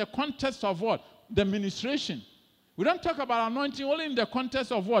the context of what? The ministration. We don't talk about anointing only in the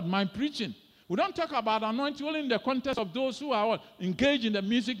context of what? My preaching. We don't talk about anointing only in the context of those who are what? Engaged in the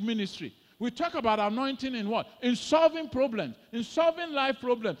music ministry. We talk about anointing in what? In solving problems, in solving life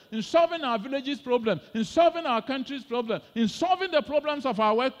problems, in solving our village's problems, in solving our country's problems, in solving the problems of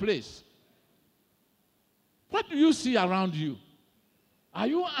our workplace. What do you see around you? Are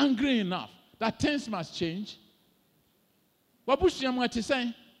you angry enough that things must change? What is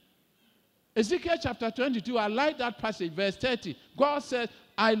saying? Ezekiel chapter 22, I like that passage, verse 30. God said,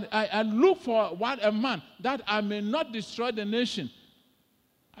 I look for a man that I may not destroy the nation,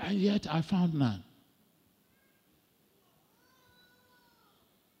 and yet I found none.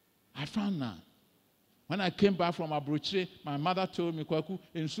 I found none. When I came back from Abuchi, my mother told me,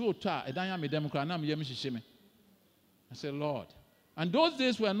 I said, Lord. And those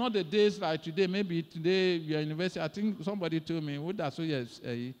days were not the days like today. Maybe today you're in university. I think somebody told me, what that's so yes,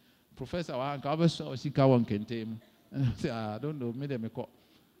 Professor I don't know, maybe they call.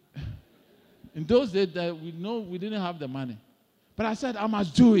 In those days we didn't have the money. But I said, I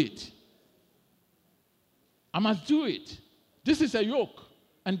must do it. I must do it. This is a yoke.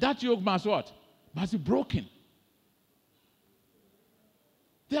 And that yoke must what? Must be broken.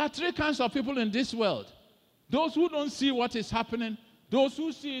 There are three kinds of people in this world. Those who don't see what is happening, those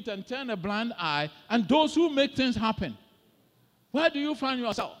who see it and turn a blind eye, and those who make things happen. Where do you find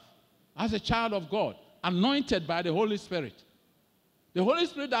yourself as a child of God, anointed by the Holy Spirit? The Holy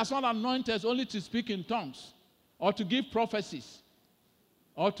Spirit does not anoint us only to speak in tongues or to give prophecies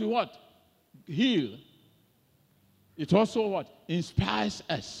or to what? Heal. It also what? Inspires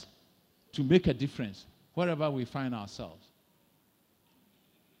us to make a difference wherever we find ourselves.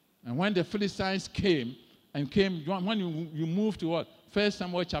 And when the Philistines came, when you move to what? 1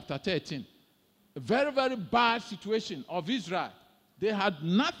 Samuel chapter 13. A very, very bad situation of Israel. They had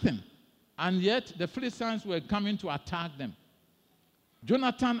nothing. And yet the Philistines were coming to attack them.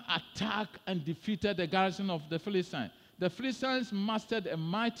 Jonathan attacked and defeated the garrison of the Philistines. The Philistines mustered a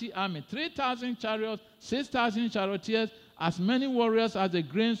mighty army, 3,000 chariots, 6,000 charioteers, as many warriors as the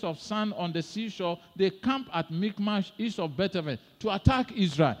grains of sand on the seashore. They camped at Michmash, east of Bethel, to attack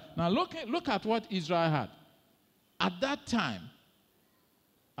Israel. Now look at what Israel had. At that time,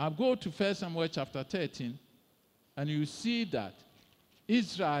 I'll go to 1 Samuel chapter 13, and you see that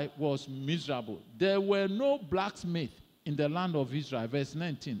Israel was miserable. There were no blacksmiths in the land of Israel, verse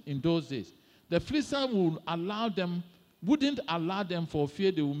 19, in those days. The Philistines wouldn't allow them for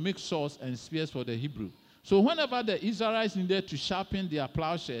fear they would make swords and spears for the Hebrew. So whenever the Israelites needed to sharpen their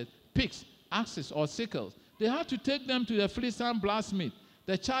plowshares, picks, axes, or sickles, they had to take them to the Philistine blacksmith.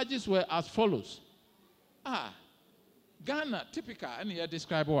 The charges were as follows. Ghana, typical, and here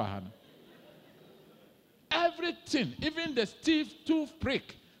describe what everything, even the tooth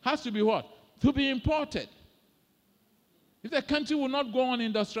prick, has to be what? To be imported. If the country will not go on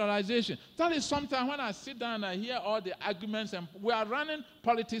industrialization, that is sometimes when I sit down and I hear all the arguments, and we are running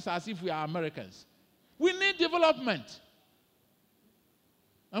politics as if we are Americans. We need development.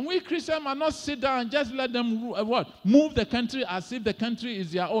 And we Christians must not sit down and just let them move the country as if the country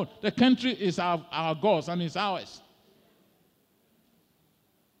is their own. The country is our God's and it's ours.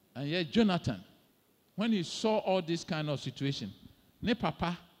 And yet Jonathan, when he saw all this kind of situation, ne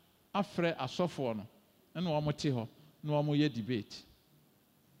papa afre asofo no and wamote ho no wamoye debate.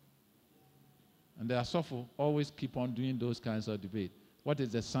 And the asofo always keep on doing those kinds of debate. What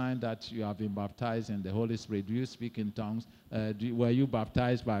is the sign that you have been baptized in the Holy Spirit? Do you speak in tongues? Were you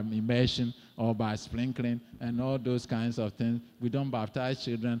baptized by immersion or by sprinkling and all those kinds of things? We don't baptize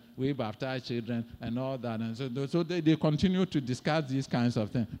children. We baptize children and all that. And so they continue to discuss these kinds of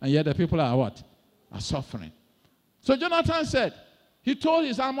things. And yet the people are what? Are suffering. So Jonathan said, he told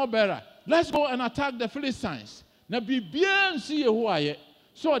his armor bearer, let's go and attack the Philistines. Now be bien see who I am.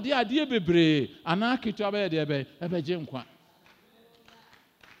 So the idea be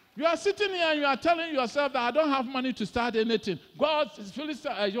you are sitting here and you are telling yourself that I don't have money to start anything.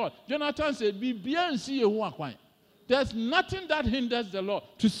 Jonathan said, be bien see who I am. There's nothing that hinders the Lord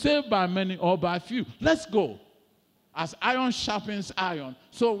to save by many or by few. Let's go. As iron sharpens iron,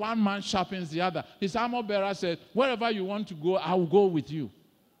 so one man sharpens the other. His armor bearer said, wherever you want to go, I will go with you.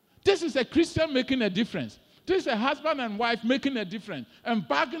 This is a Christian making a difference. This is a husband and wife making a difference,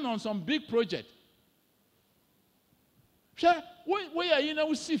 embarking on some big project. we are in a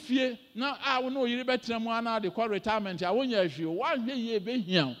sifie now. I know you better than the call retirement. I won't you 1 year be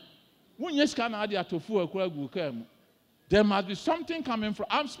here. When you scan out to full come, there must be something coming from.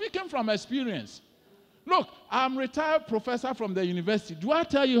 I'm speaking from experience. Look, I'm retired professor from the university. Do I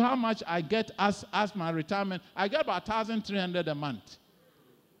tell you how much I get as my retirement? I get about 1,300 a month.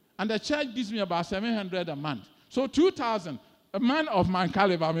 And the church gives me about 700 a month. So 2,000. A man of my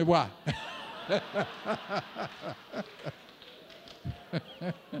caliber, me boy.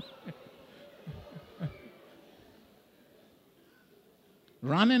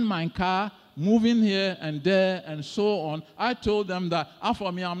 Running my car, moving here and there and so on. I told them that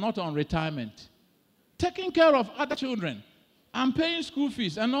for me, I'm not on retirement. Taking care of other children. I'm paying school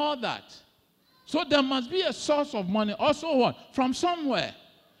fees and all that. So there must be a source of money. Also what? From somewhere.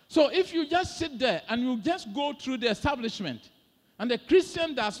 So if you just sit there and you just go through the establishment, and the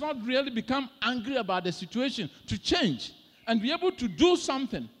Christian does not really become angry about the situation to change and be able to do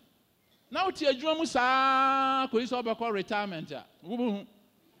something. Now, retirement.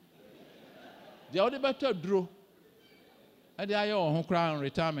 The other better draw. And they are on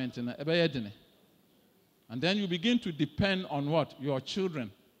retirement. And then you begin to depend on what? Your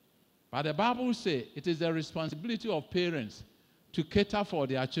children. But the Bible says it is the responsibility of parents to cater for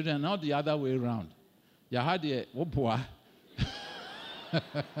their children, not the other way around. You had the boy.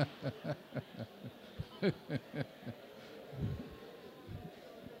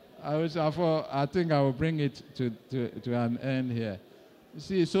 I think I will bring it to an end here. You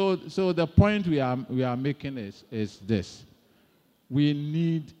see, so the point we are making is this: we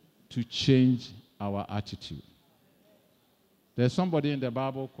need to change our attitude. There's somebody in the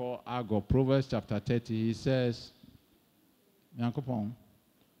Bible called Agur, Proverbs chapter 30. He says, Yankopon,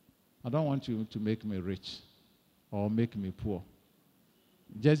 I don't want you to make me rich or make me poor.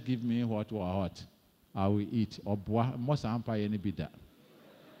 Just give me what I will eat. Or most empire any be that.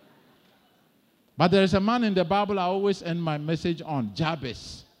 But there is a man in the Bible I always end my message on,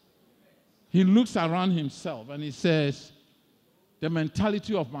 Jabez. He looks around himself and he says, the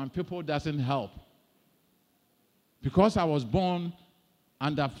mentality of my people doesn't help. Because I was born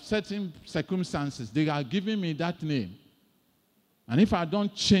under certain circumstances, they are giving me that name. And if I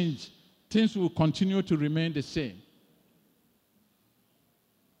don't change, things will continue to remain the same.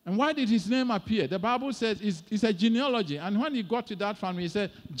 And why did his name appear? The Bible says it's a genealogy. And when he got to that family, he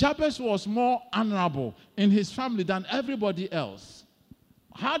said, Jabez was more honorable in his family than everybody else.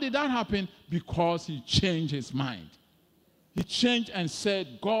 How did that happen? Because he changed his mind. He changed and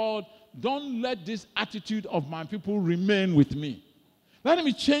said, God, don't let this attitude of my people remain with me. Let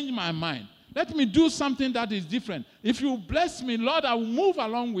me change my mind. Let me do something that is different. If you bless me, Lord, I will move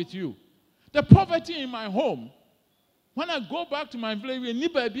along with you. The poverty in my home, when I go back to my village,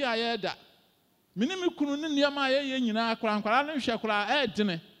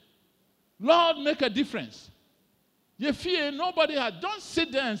 Lord, make a difference. Nobody has. Don't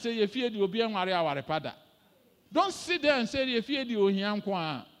sit there and say, don't sit there and say,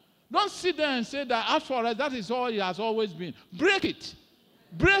 don't sit there and say that as for us, that is all it has always been. Break it.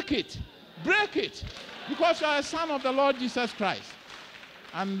 Break it. Break it. Because you are a son of the Lord Jesus Christ.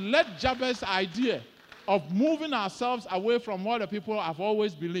 And let Jabez's idea of moving ourselves away from what the people have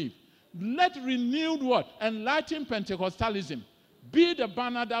always believed. Let renewed what? Enlightened Pentecostalism be the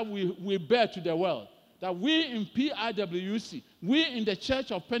banner that we bear to the world. That we in PIWC, we in the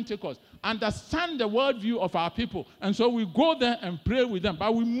Church of Pentecost, understand the worldview of our people. And so we go there and pray with them.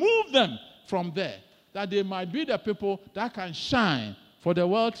 But we move them from there. That they might be the people that can shine for the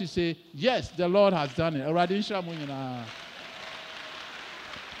world to say, yes, the Lord has done it.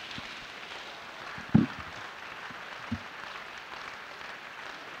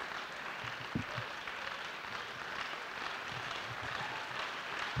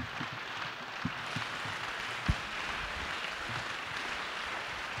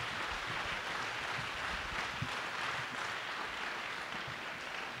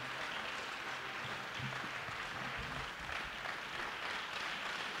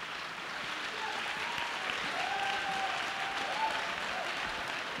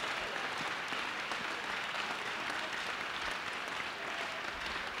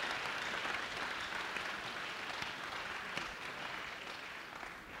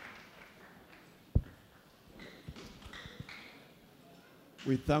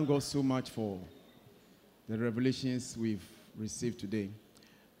 We thank God so much for the revelations we've received today.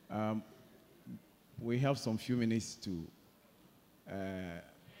 We have some few minutes to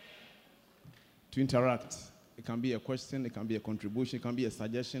interact. It can be a question, it can be a contribution, it can be a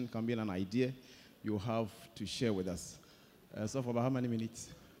suggestion, it can be an idea you have to share with us. So for about how many minutes?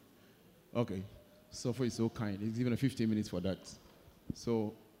 Okay. Sofo is so kind. He's given 15 minutes for that.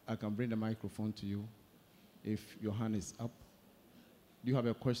 So I can bring the microphone to you if your hand is up. Do you have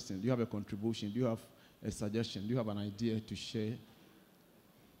a question? Do you have a contribution? Do you have a suggestion? Do you have an idea to share?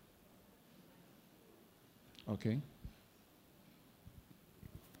 Okay.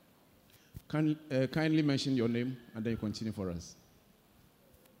 Kindly mention your name and then you continue for us.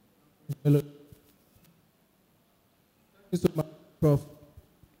 Hello. Prof.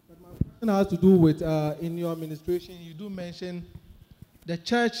 But my question has to do with in your administration, you do mention the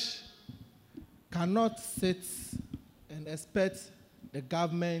church cannot sit and expect the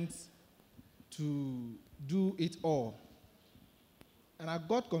government to do it all. And I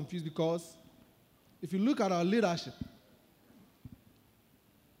got confused because if you look at our leadership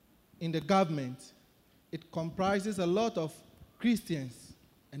in the government, it comprises a lot of Christians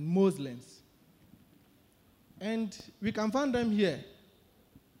and Muslims. And we can find them here.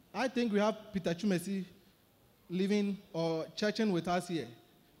 I think we have Peter Chumesi living or churching with us here.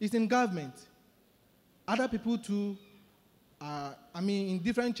 He's in government. Other people too are, in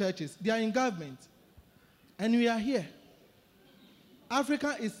different churches, they are in government. And we are here.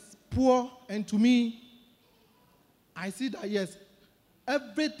 Africa is poor, and to me, I see that, yes,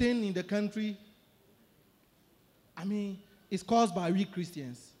 everything in the country, is caused by we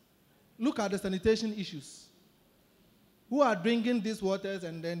Christians. Look at the sanitation issues. Who are drinking these waters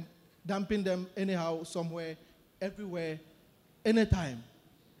and then dumping them anyhow, somewhere, everywhere, anytime?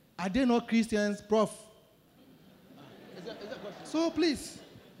 Are they not Christians, Prof? So please,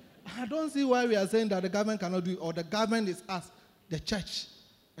 I don't see why we are saying that the government cannot do it, or the government is us, the church.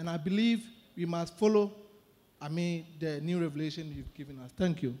 And I believe we must follow, the new revelation you've given us.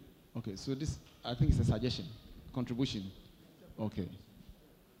 Thank you. Okay, so this, I think it's a suggestion, contribution. Okay.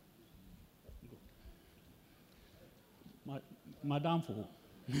 Madam Fo.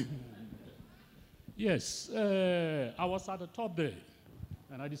 Yes, I was at the top there,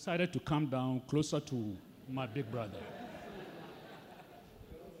 and I decided to come down closer to my big brother.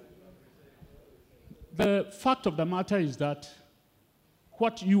 The fact of the matter is that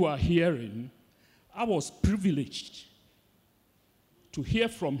what you are hearing, I was privileged to hear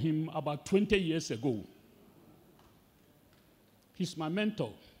from him about 20 years ago. He's my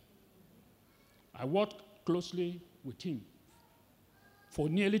mentor. I worked closely with him for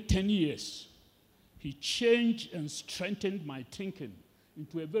nearly 10 years. He changed and strengthened my thinking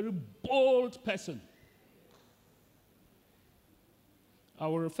into a very bold person. I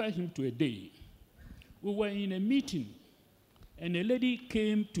will refer him to a day. We were in a meeting, and a lady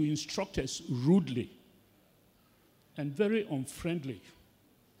came to instruct us rudely and very unfriendly.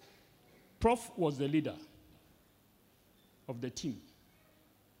 Prof was the leader of the team.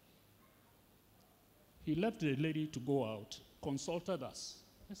 He left the lady to go out, consulted us.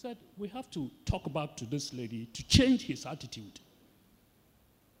 I said, we have to talk about to this lady to change his attitude.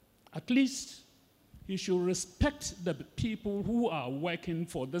 At least he should respect the people who are working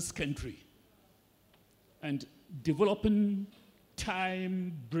for this country and developing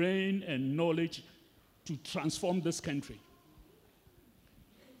time, brain, and knowledge to transform this country.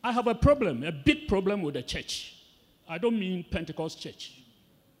 I have a problem, a big problem with the church. I don't mean Pentecost church.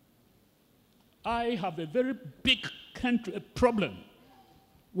 I have a very big problem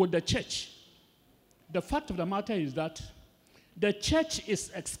with the church. The fact of the matter is that the church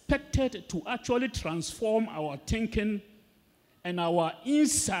is expected to actually transform our thinking and our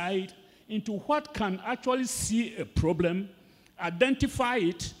insight into what can actually see a problem, identify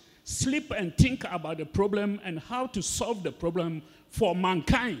it, sleep and think about the problem and how to solve the problem for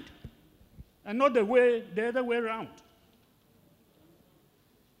mankind, and not the other way around.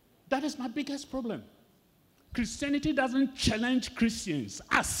 That is my biggest problem. Christianity doesn't challenge Christians,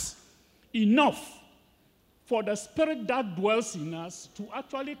 us, enough for the spirit that dwells in us to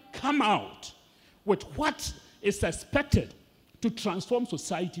actually come out with what is expected to transform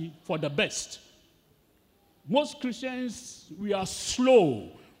society for the best. Most Christians, we are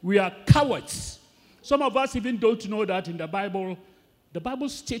slow, we are cowards. Some of us even don't know that in the Bible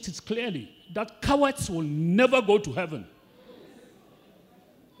states it clearly that cowards will never go to heaven.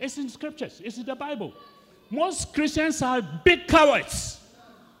 It's in scriptures, it's in the Bible. Most Christians are big cowards.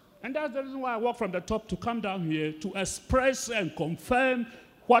 And that's the reason why I walk from the top to come down here to express and confirm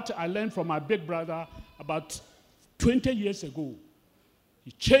what I learned from my big brother about 20 years ago.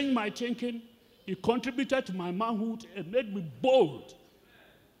 He changed my thinking. He contributed to my manhood and made me bold.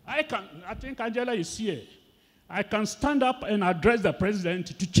 I think Angela is here. I can stand up and address the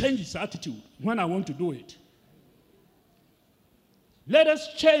president to change his attitude when I want to do it. Let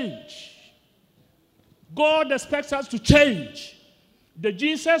us change. God expects us to change. The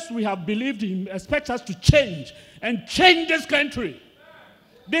Jesus we have believed in expects us to change and change this country.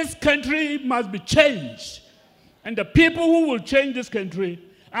 This country must be changed. And the people who will change this country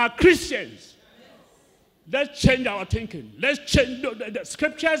are Christians. Let's change our thinking. Let's change the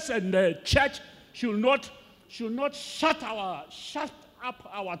scriptures, and the church should not shut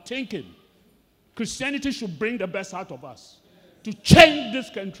up our thinking. Christianity should bring the best out of us to change this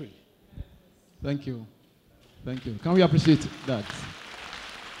country. Thank you. Thank you. Can we appreciate that?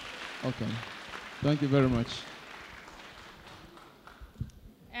 Okay. Thank you very much.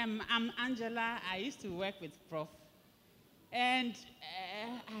 I'm Angela. I used to work with Prof. And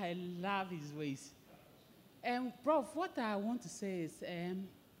I love his ways. Prof, what I want to say is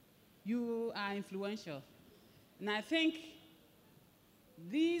you are influential. And I think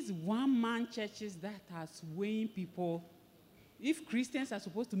these one-man churches that are swaying people, if Christians are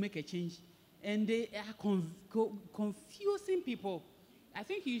supposed to make a change, and they are confusing people, I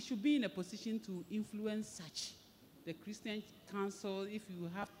think you should be in a position to influence such. The Christian Council, if you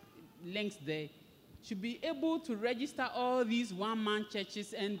have links there, should be able to register all these one-man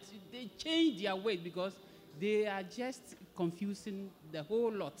churches, and they change their ways because they are just confusing the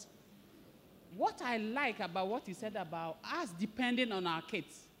whole lot. What I like about what you said about us depending on our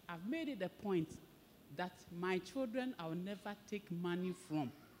kids, I've made it a point that my children I will never take money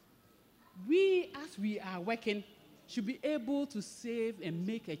from. We, as we are working, should be able to save and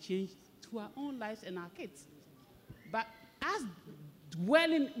make a change to our own lives and our kids. But as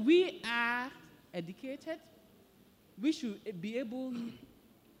dwelling, we are educated, we should be able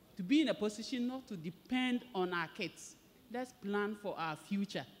to be in a position not to depend on our kids. Let's plan for our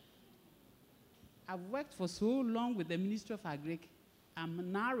future. I've worked for so long with the Ministry of Agric.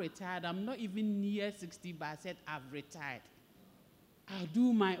 I'm now retired. I'm not even near 60, but I said I've retired. I'll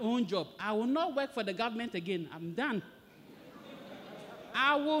do my own job. I will not work for the government again. I'm done.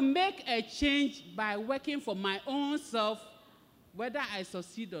 I will make a change by working for my own self, whether I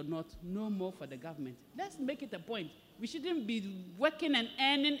succeed or not, no more for the government. Let's make it a point. We shouldn't be working and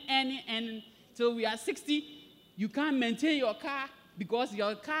earning till we are 60. You can't maintain your car because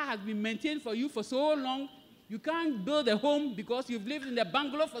your car has been maintained for you for so long. You can't build a home because you've lived in the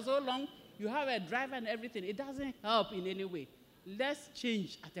bungalow for so long. You have a driver and everything. It doesn't help in any way. Let's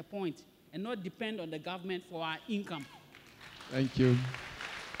change at a point and not depend on the government for our income. Thank you.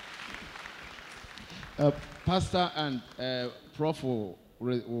 Pastor and Prof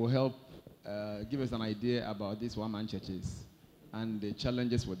will help give us an idea about these one-man churches and the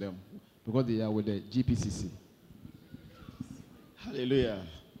challenges with them because they are with the GPCC. Hallelujah.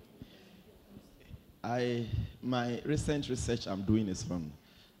 My recent research I'm doing is on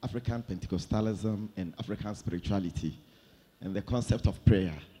African Pentecostalism and African spirituality and the concept of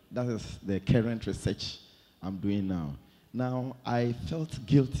prayer. That is the current research I'm doing now. Now, I felt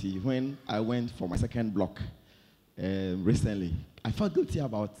guilty when I went for my second block recently. I felt guilty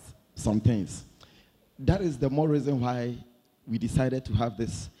about some things. That is the more reason why we decided to have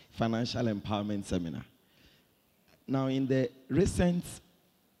this financial empowerment seminar. Now, in the recent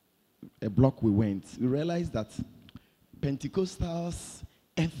block we went, we realized that Pentecostals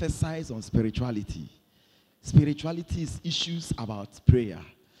emphasize on spirituality. Spirituality is issues about prayer,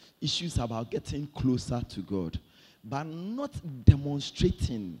 issues about getting closer to God, but not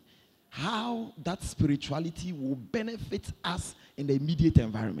demonstrating how that spirituality will benefit us in the immediate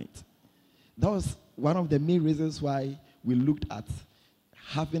environment. That was one of the main reasons why we looked at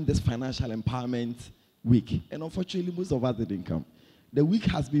having this financial empowerment week. And unfortunately, most of us didn't come. The week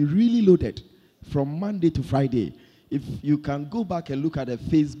has been really loaded from Monday to Friday. If you can go back and look at the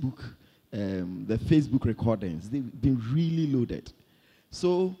Facebook recordings, they've been really loaded.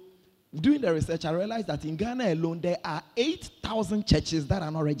 So, doing the research, I realized that in Ghana alone, there are 8,000 churches that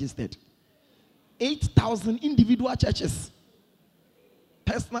are not registered. 8,000 individual churches,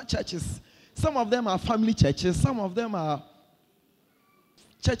 personal churches. Some of them are family churches. Some of them are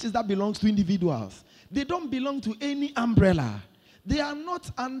churches that belong to individuals. They don't belong to any umbrella. They are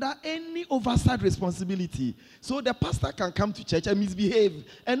not under any oversight responsibility. So the pastor can come to church and misbehave,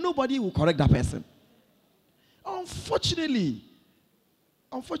 and nobody will correct that person. Unfortunately,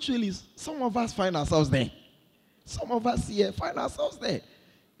 some of us find ourselves there. Some of us here find ourselves there.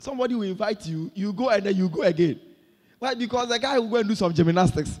 Somebody will invite you, you go and then you go again. Why? Because the guy will go and do some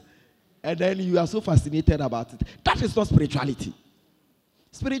gymnastics, and then you are so fascinated about it. That is not spirituality.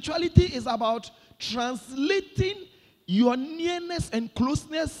 Spirituality is about translating your nearness and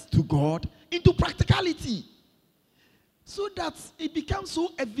closeness to God into practicality, so that it becomes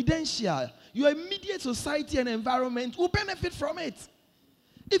so evidential. Your immediate society and environment will benefit from it.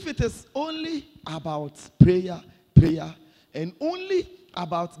 If it is only about prayer, and only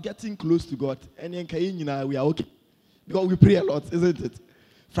about getting close to God. And then we are okay. Because we pray a lot, isn't it?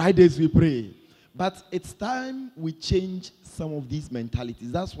 Fridays we pray. But it's time we change some of these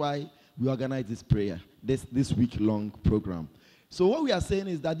mentalities. That's why we organize this prayer, this week-long program. So what we are saying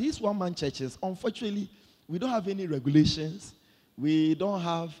is that these one-man churches, unfortunately, we don't have any regulations. We don't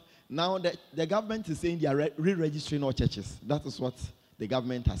have, now the government is saying they are re-registering all churches. That is what the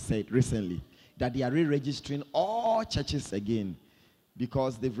government has said recently, that they are re-registering all churches again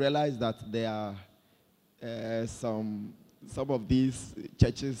because they've realized that there are some of these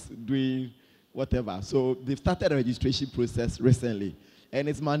churches doing whatever. So they've started a registration process recently. And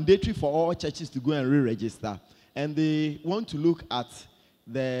it's mandatory for all churches to go and re-register. And they want to look at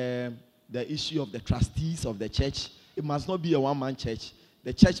the issue of the trustees of the church. It must not be a one-man church.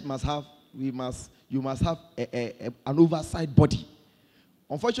 The church must have, you must have an oversight body.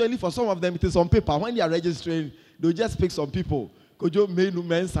 Unfortunately, for some of them, it is on paper. When they are registering, they'll just pick some people. Kojo Menu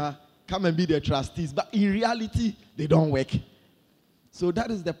Mensa, come and be the trustees. But in reality, they don't work. So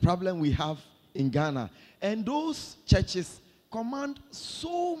that is the problem we have in Ghana. And those churches command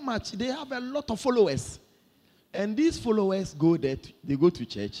so much. They have a lot of followers. And these followers go there, they go to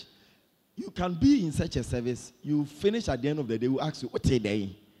church. You can be in such a service. You finish at the end of the day, we ask you, what's a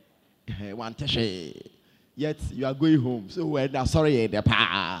day? Yet you are going home. So we're sorry,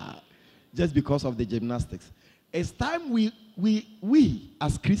 just because of the gymnastics. It's time we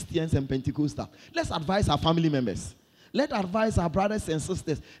as Christians and Pentecostal, let's advise our family members. Let's advise our brothers and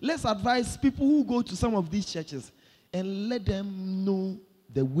sisters. Let's advise people who go to some of these churches and let them know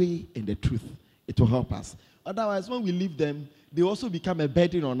the way and the truth. It will help us. Otherwise, when we leave them, they also become a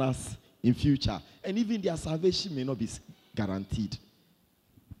burden on us in future. And even their salvation may not be guaranteed.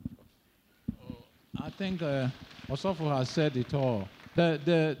 I think Osofo has said it all.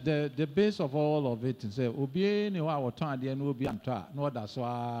 The base of all of it is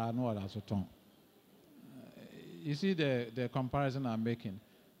you see the comparison I'm making.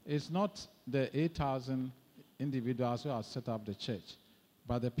 It's not the 8,000 individuals who have set up the church,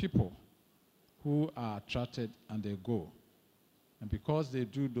 but the people who are attracted and they go. And because they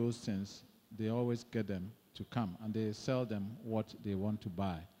do those things, they always get them to come and they sell them what they want to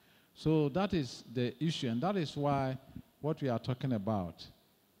buy. So that is the issue, and that is why what we are talking about,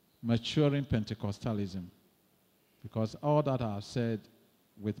 maturing Pentecostalism. Because all that I've said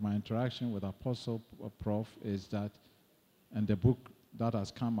with my interaction with Apostle Prof is that, and the book that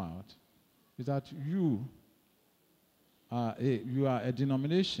has come out, is that you are a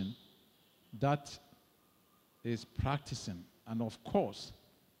denomination that is practicing. And of course,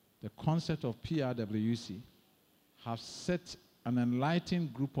 the concept of PRWC have set an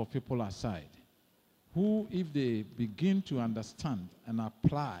enlightened group of people aside who, if they begin to understand and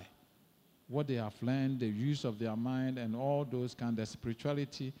apply what they have learned, the use of their mind and all those kind of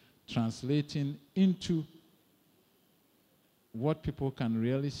spirituality translating into what people can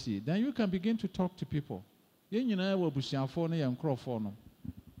really see, then you can begin to talk to people. Whom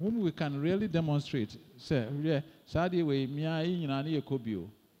we can really demonstrate, say,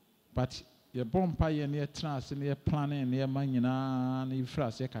 but your bomb near trans near planning near manina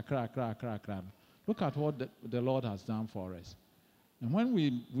look at what the Lord has done for us. And when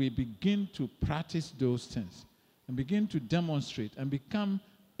we begin to practice those things and begin to demonstrate and become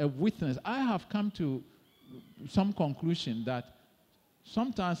a witness, I have come to some conclusion that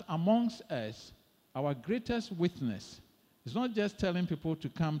sometimes amongst us, our greatest witness is not just telling people to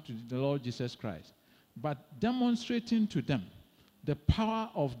come to the Lord Jesus Christ, but demonstrating to them the power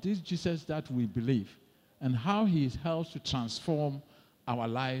of this Jesus that we believe and how he helps to transform our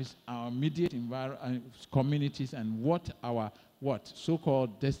lives, our immediate communities, and what our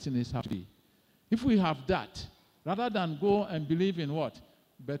so-called destinies have to be. If we have that, rather than go and believe in what?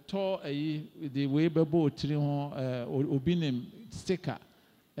 Beto the way obinim sticker,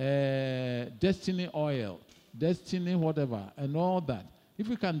 destiny oil, destiny whatever, and all that. If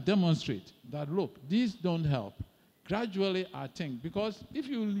we can demonstrate that, look, these don't help, gradually I think, because if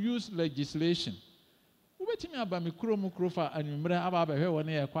you use legislation,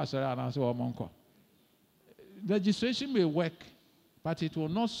 legislation may work, but it will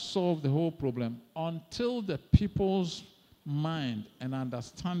not solve the whole problem until the people's mind and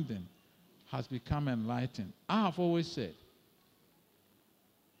understanding has become enlightened. I have always said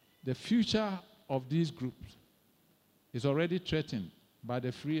the future of these groups is already threatened by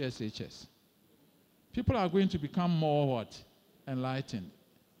the free SHS. People are going to become more what? Enlightened.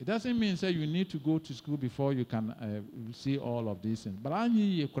 It doesn't mean that you need to go to school before you can see all of these things. But I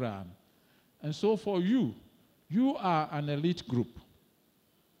need a Quran. And so for you, you are an elite group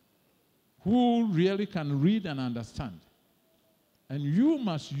who really can read and understand. And you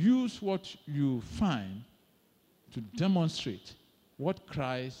must use what you find to demonstrate what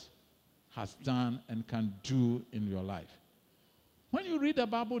Christ has done and can do in your life. When you read the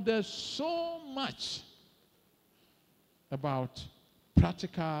Bible, there's so much about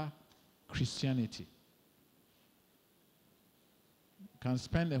practical Christianity. You can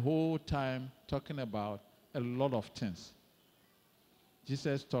spend the whole time talking about a lot of things.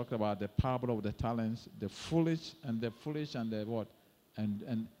 Jesus talked about the parable of the talents, the foolish and the what?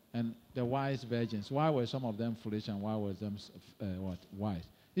 And the wise virgins. Why were some of them foolish and why were them wise?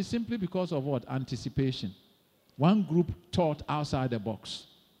 It's simply because of what? Anticipation. One group thought outside the box.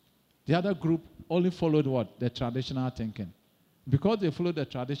 The other group only followed what? The traditional thinking. Because they followed the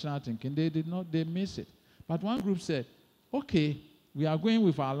traditional thinking, they missed it. But one group said, okay, we are going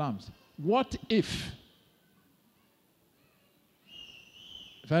with our lambs. What if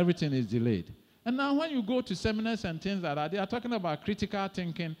everything is delayed? And now when you go to seminars and things like that, they are talking about critical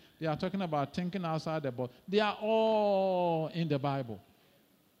thinking. They are talking about thinking outside the box. They are all in the Bible.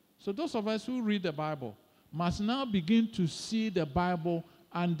 So those of us who read the Bible must now begin to see the Bible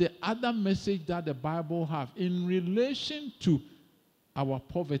and the other message that the Bible has in relation to our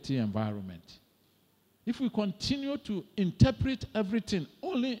poverty environment. If we continue to interpret everything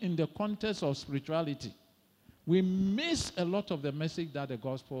only in the context of spirituality, we miss a lot of the message that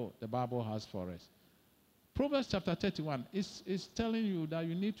the Bible has for us. Proverbs chapter 31 is telling you that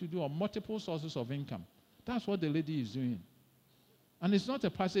you need to do multiple sources of income. That's what the lady is doing. And it's not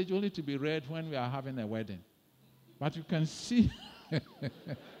a passage only to be read when we are having a wedding. But you can see...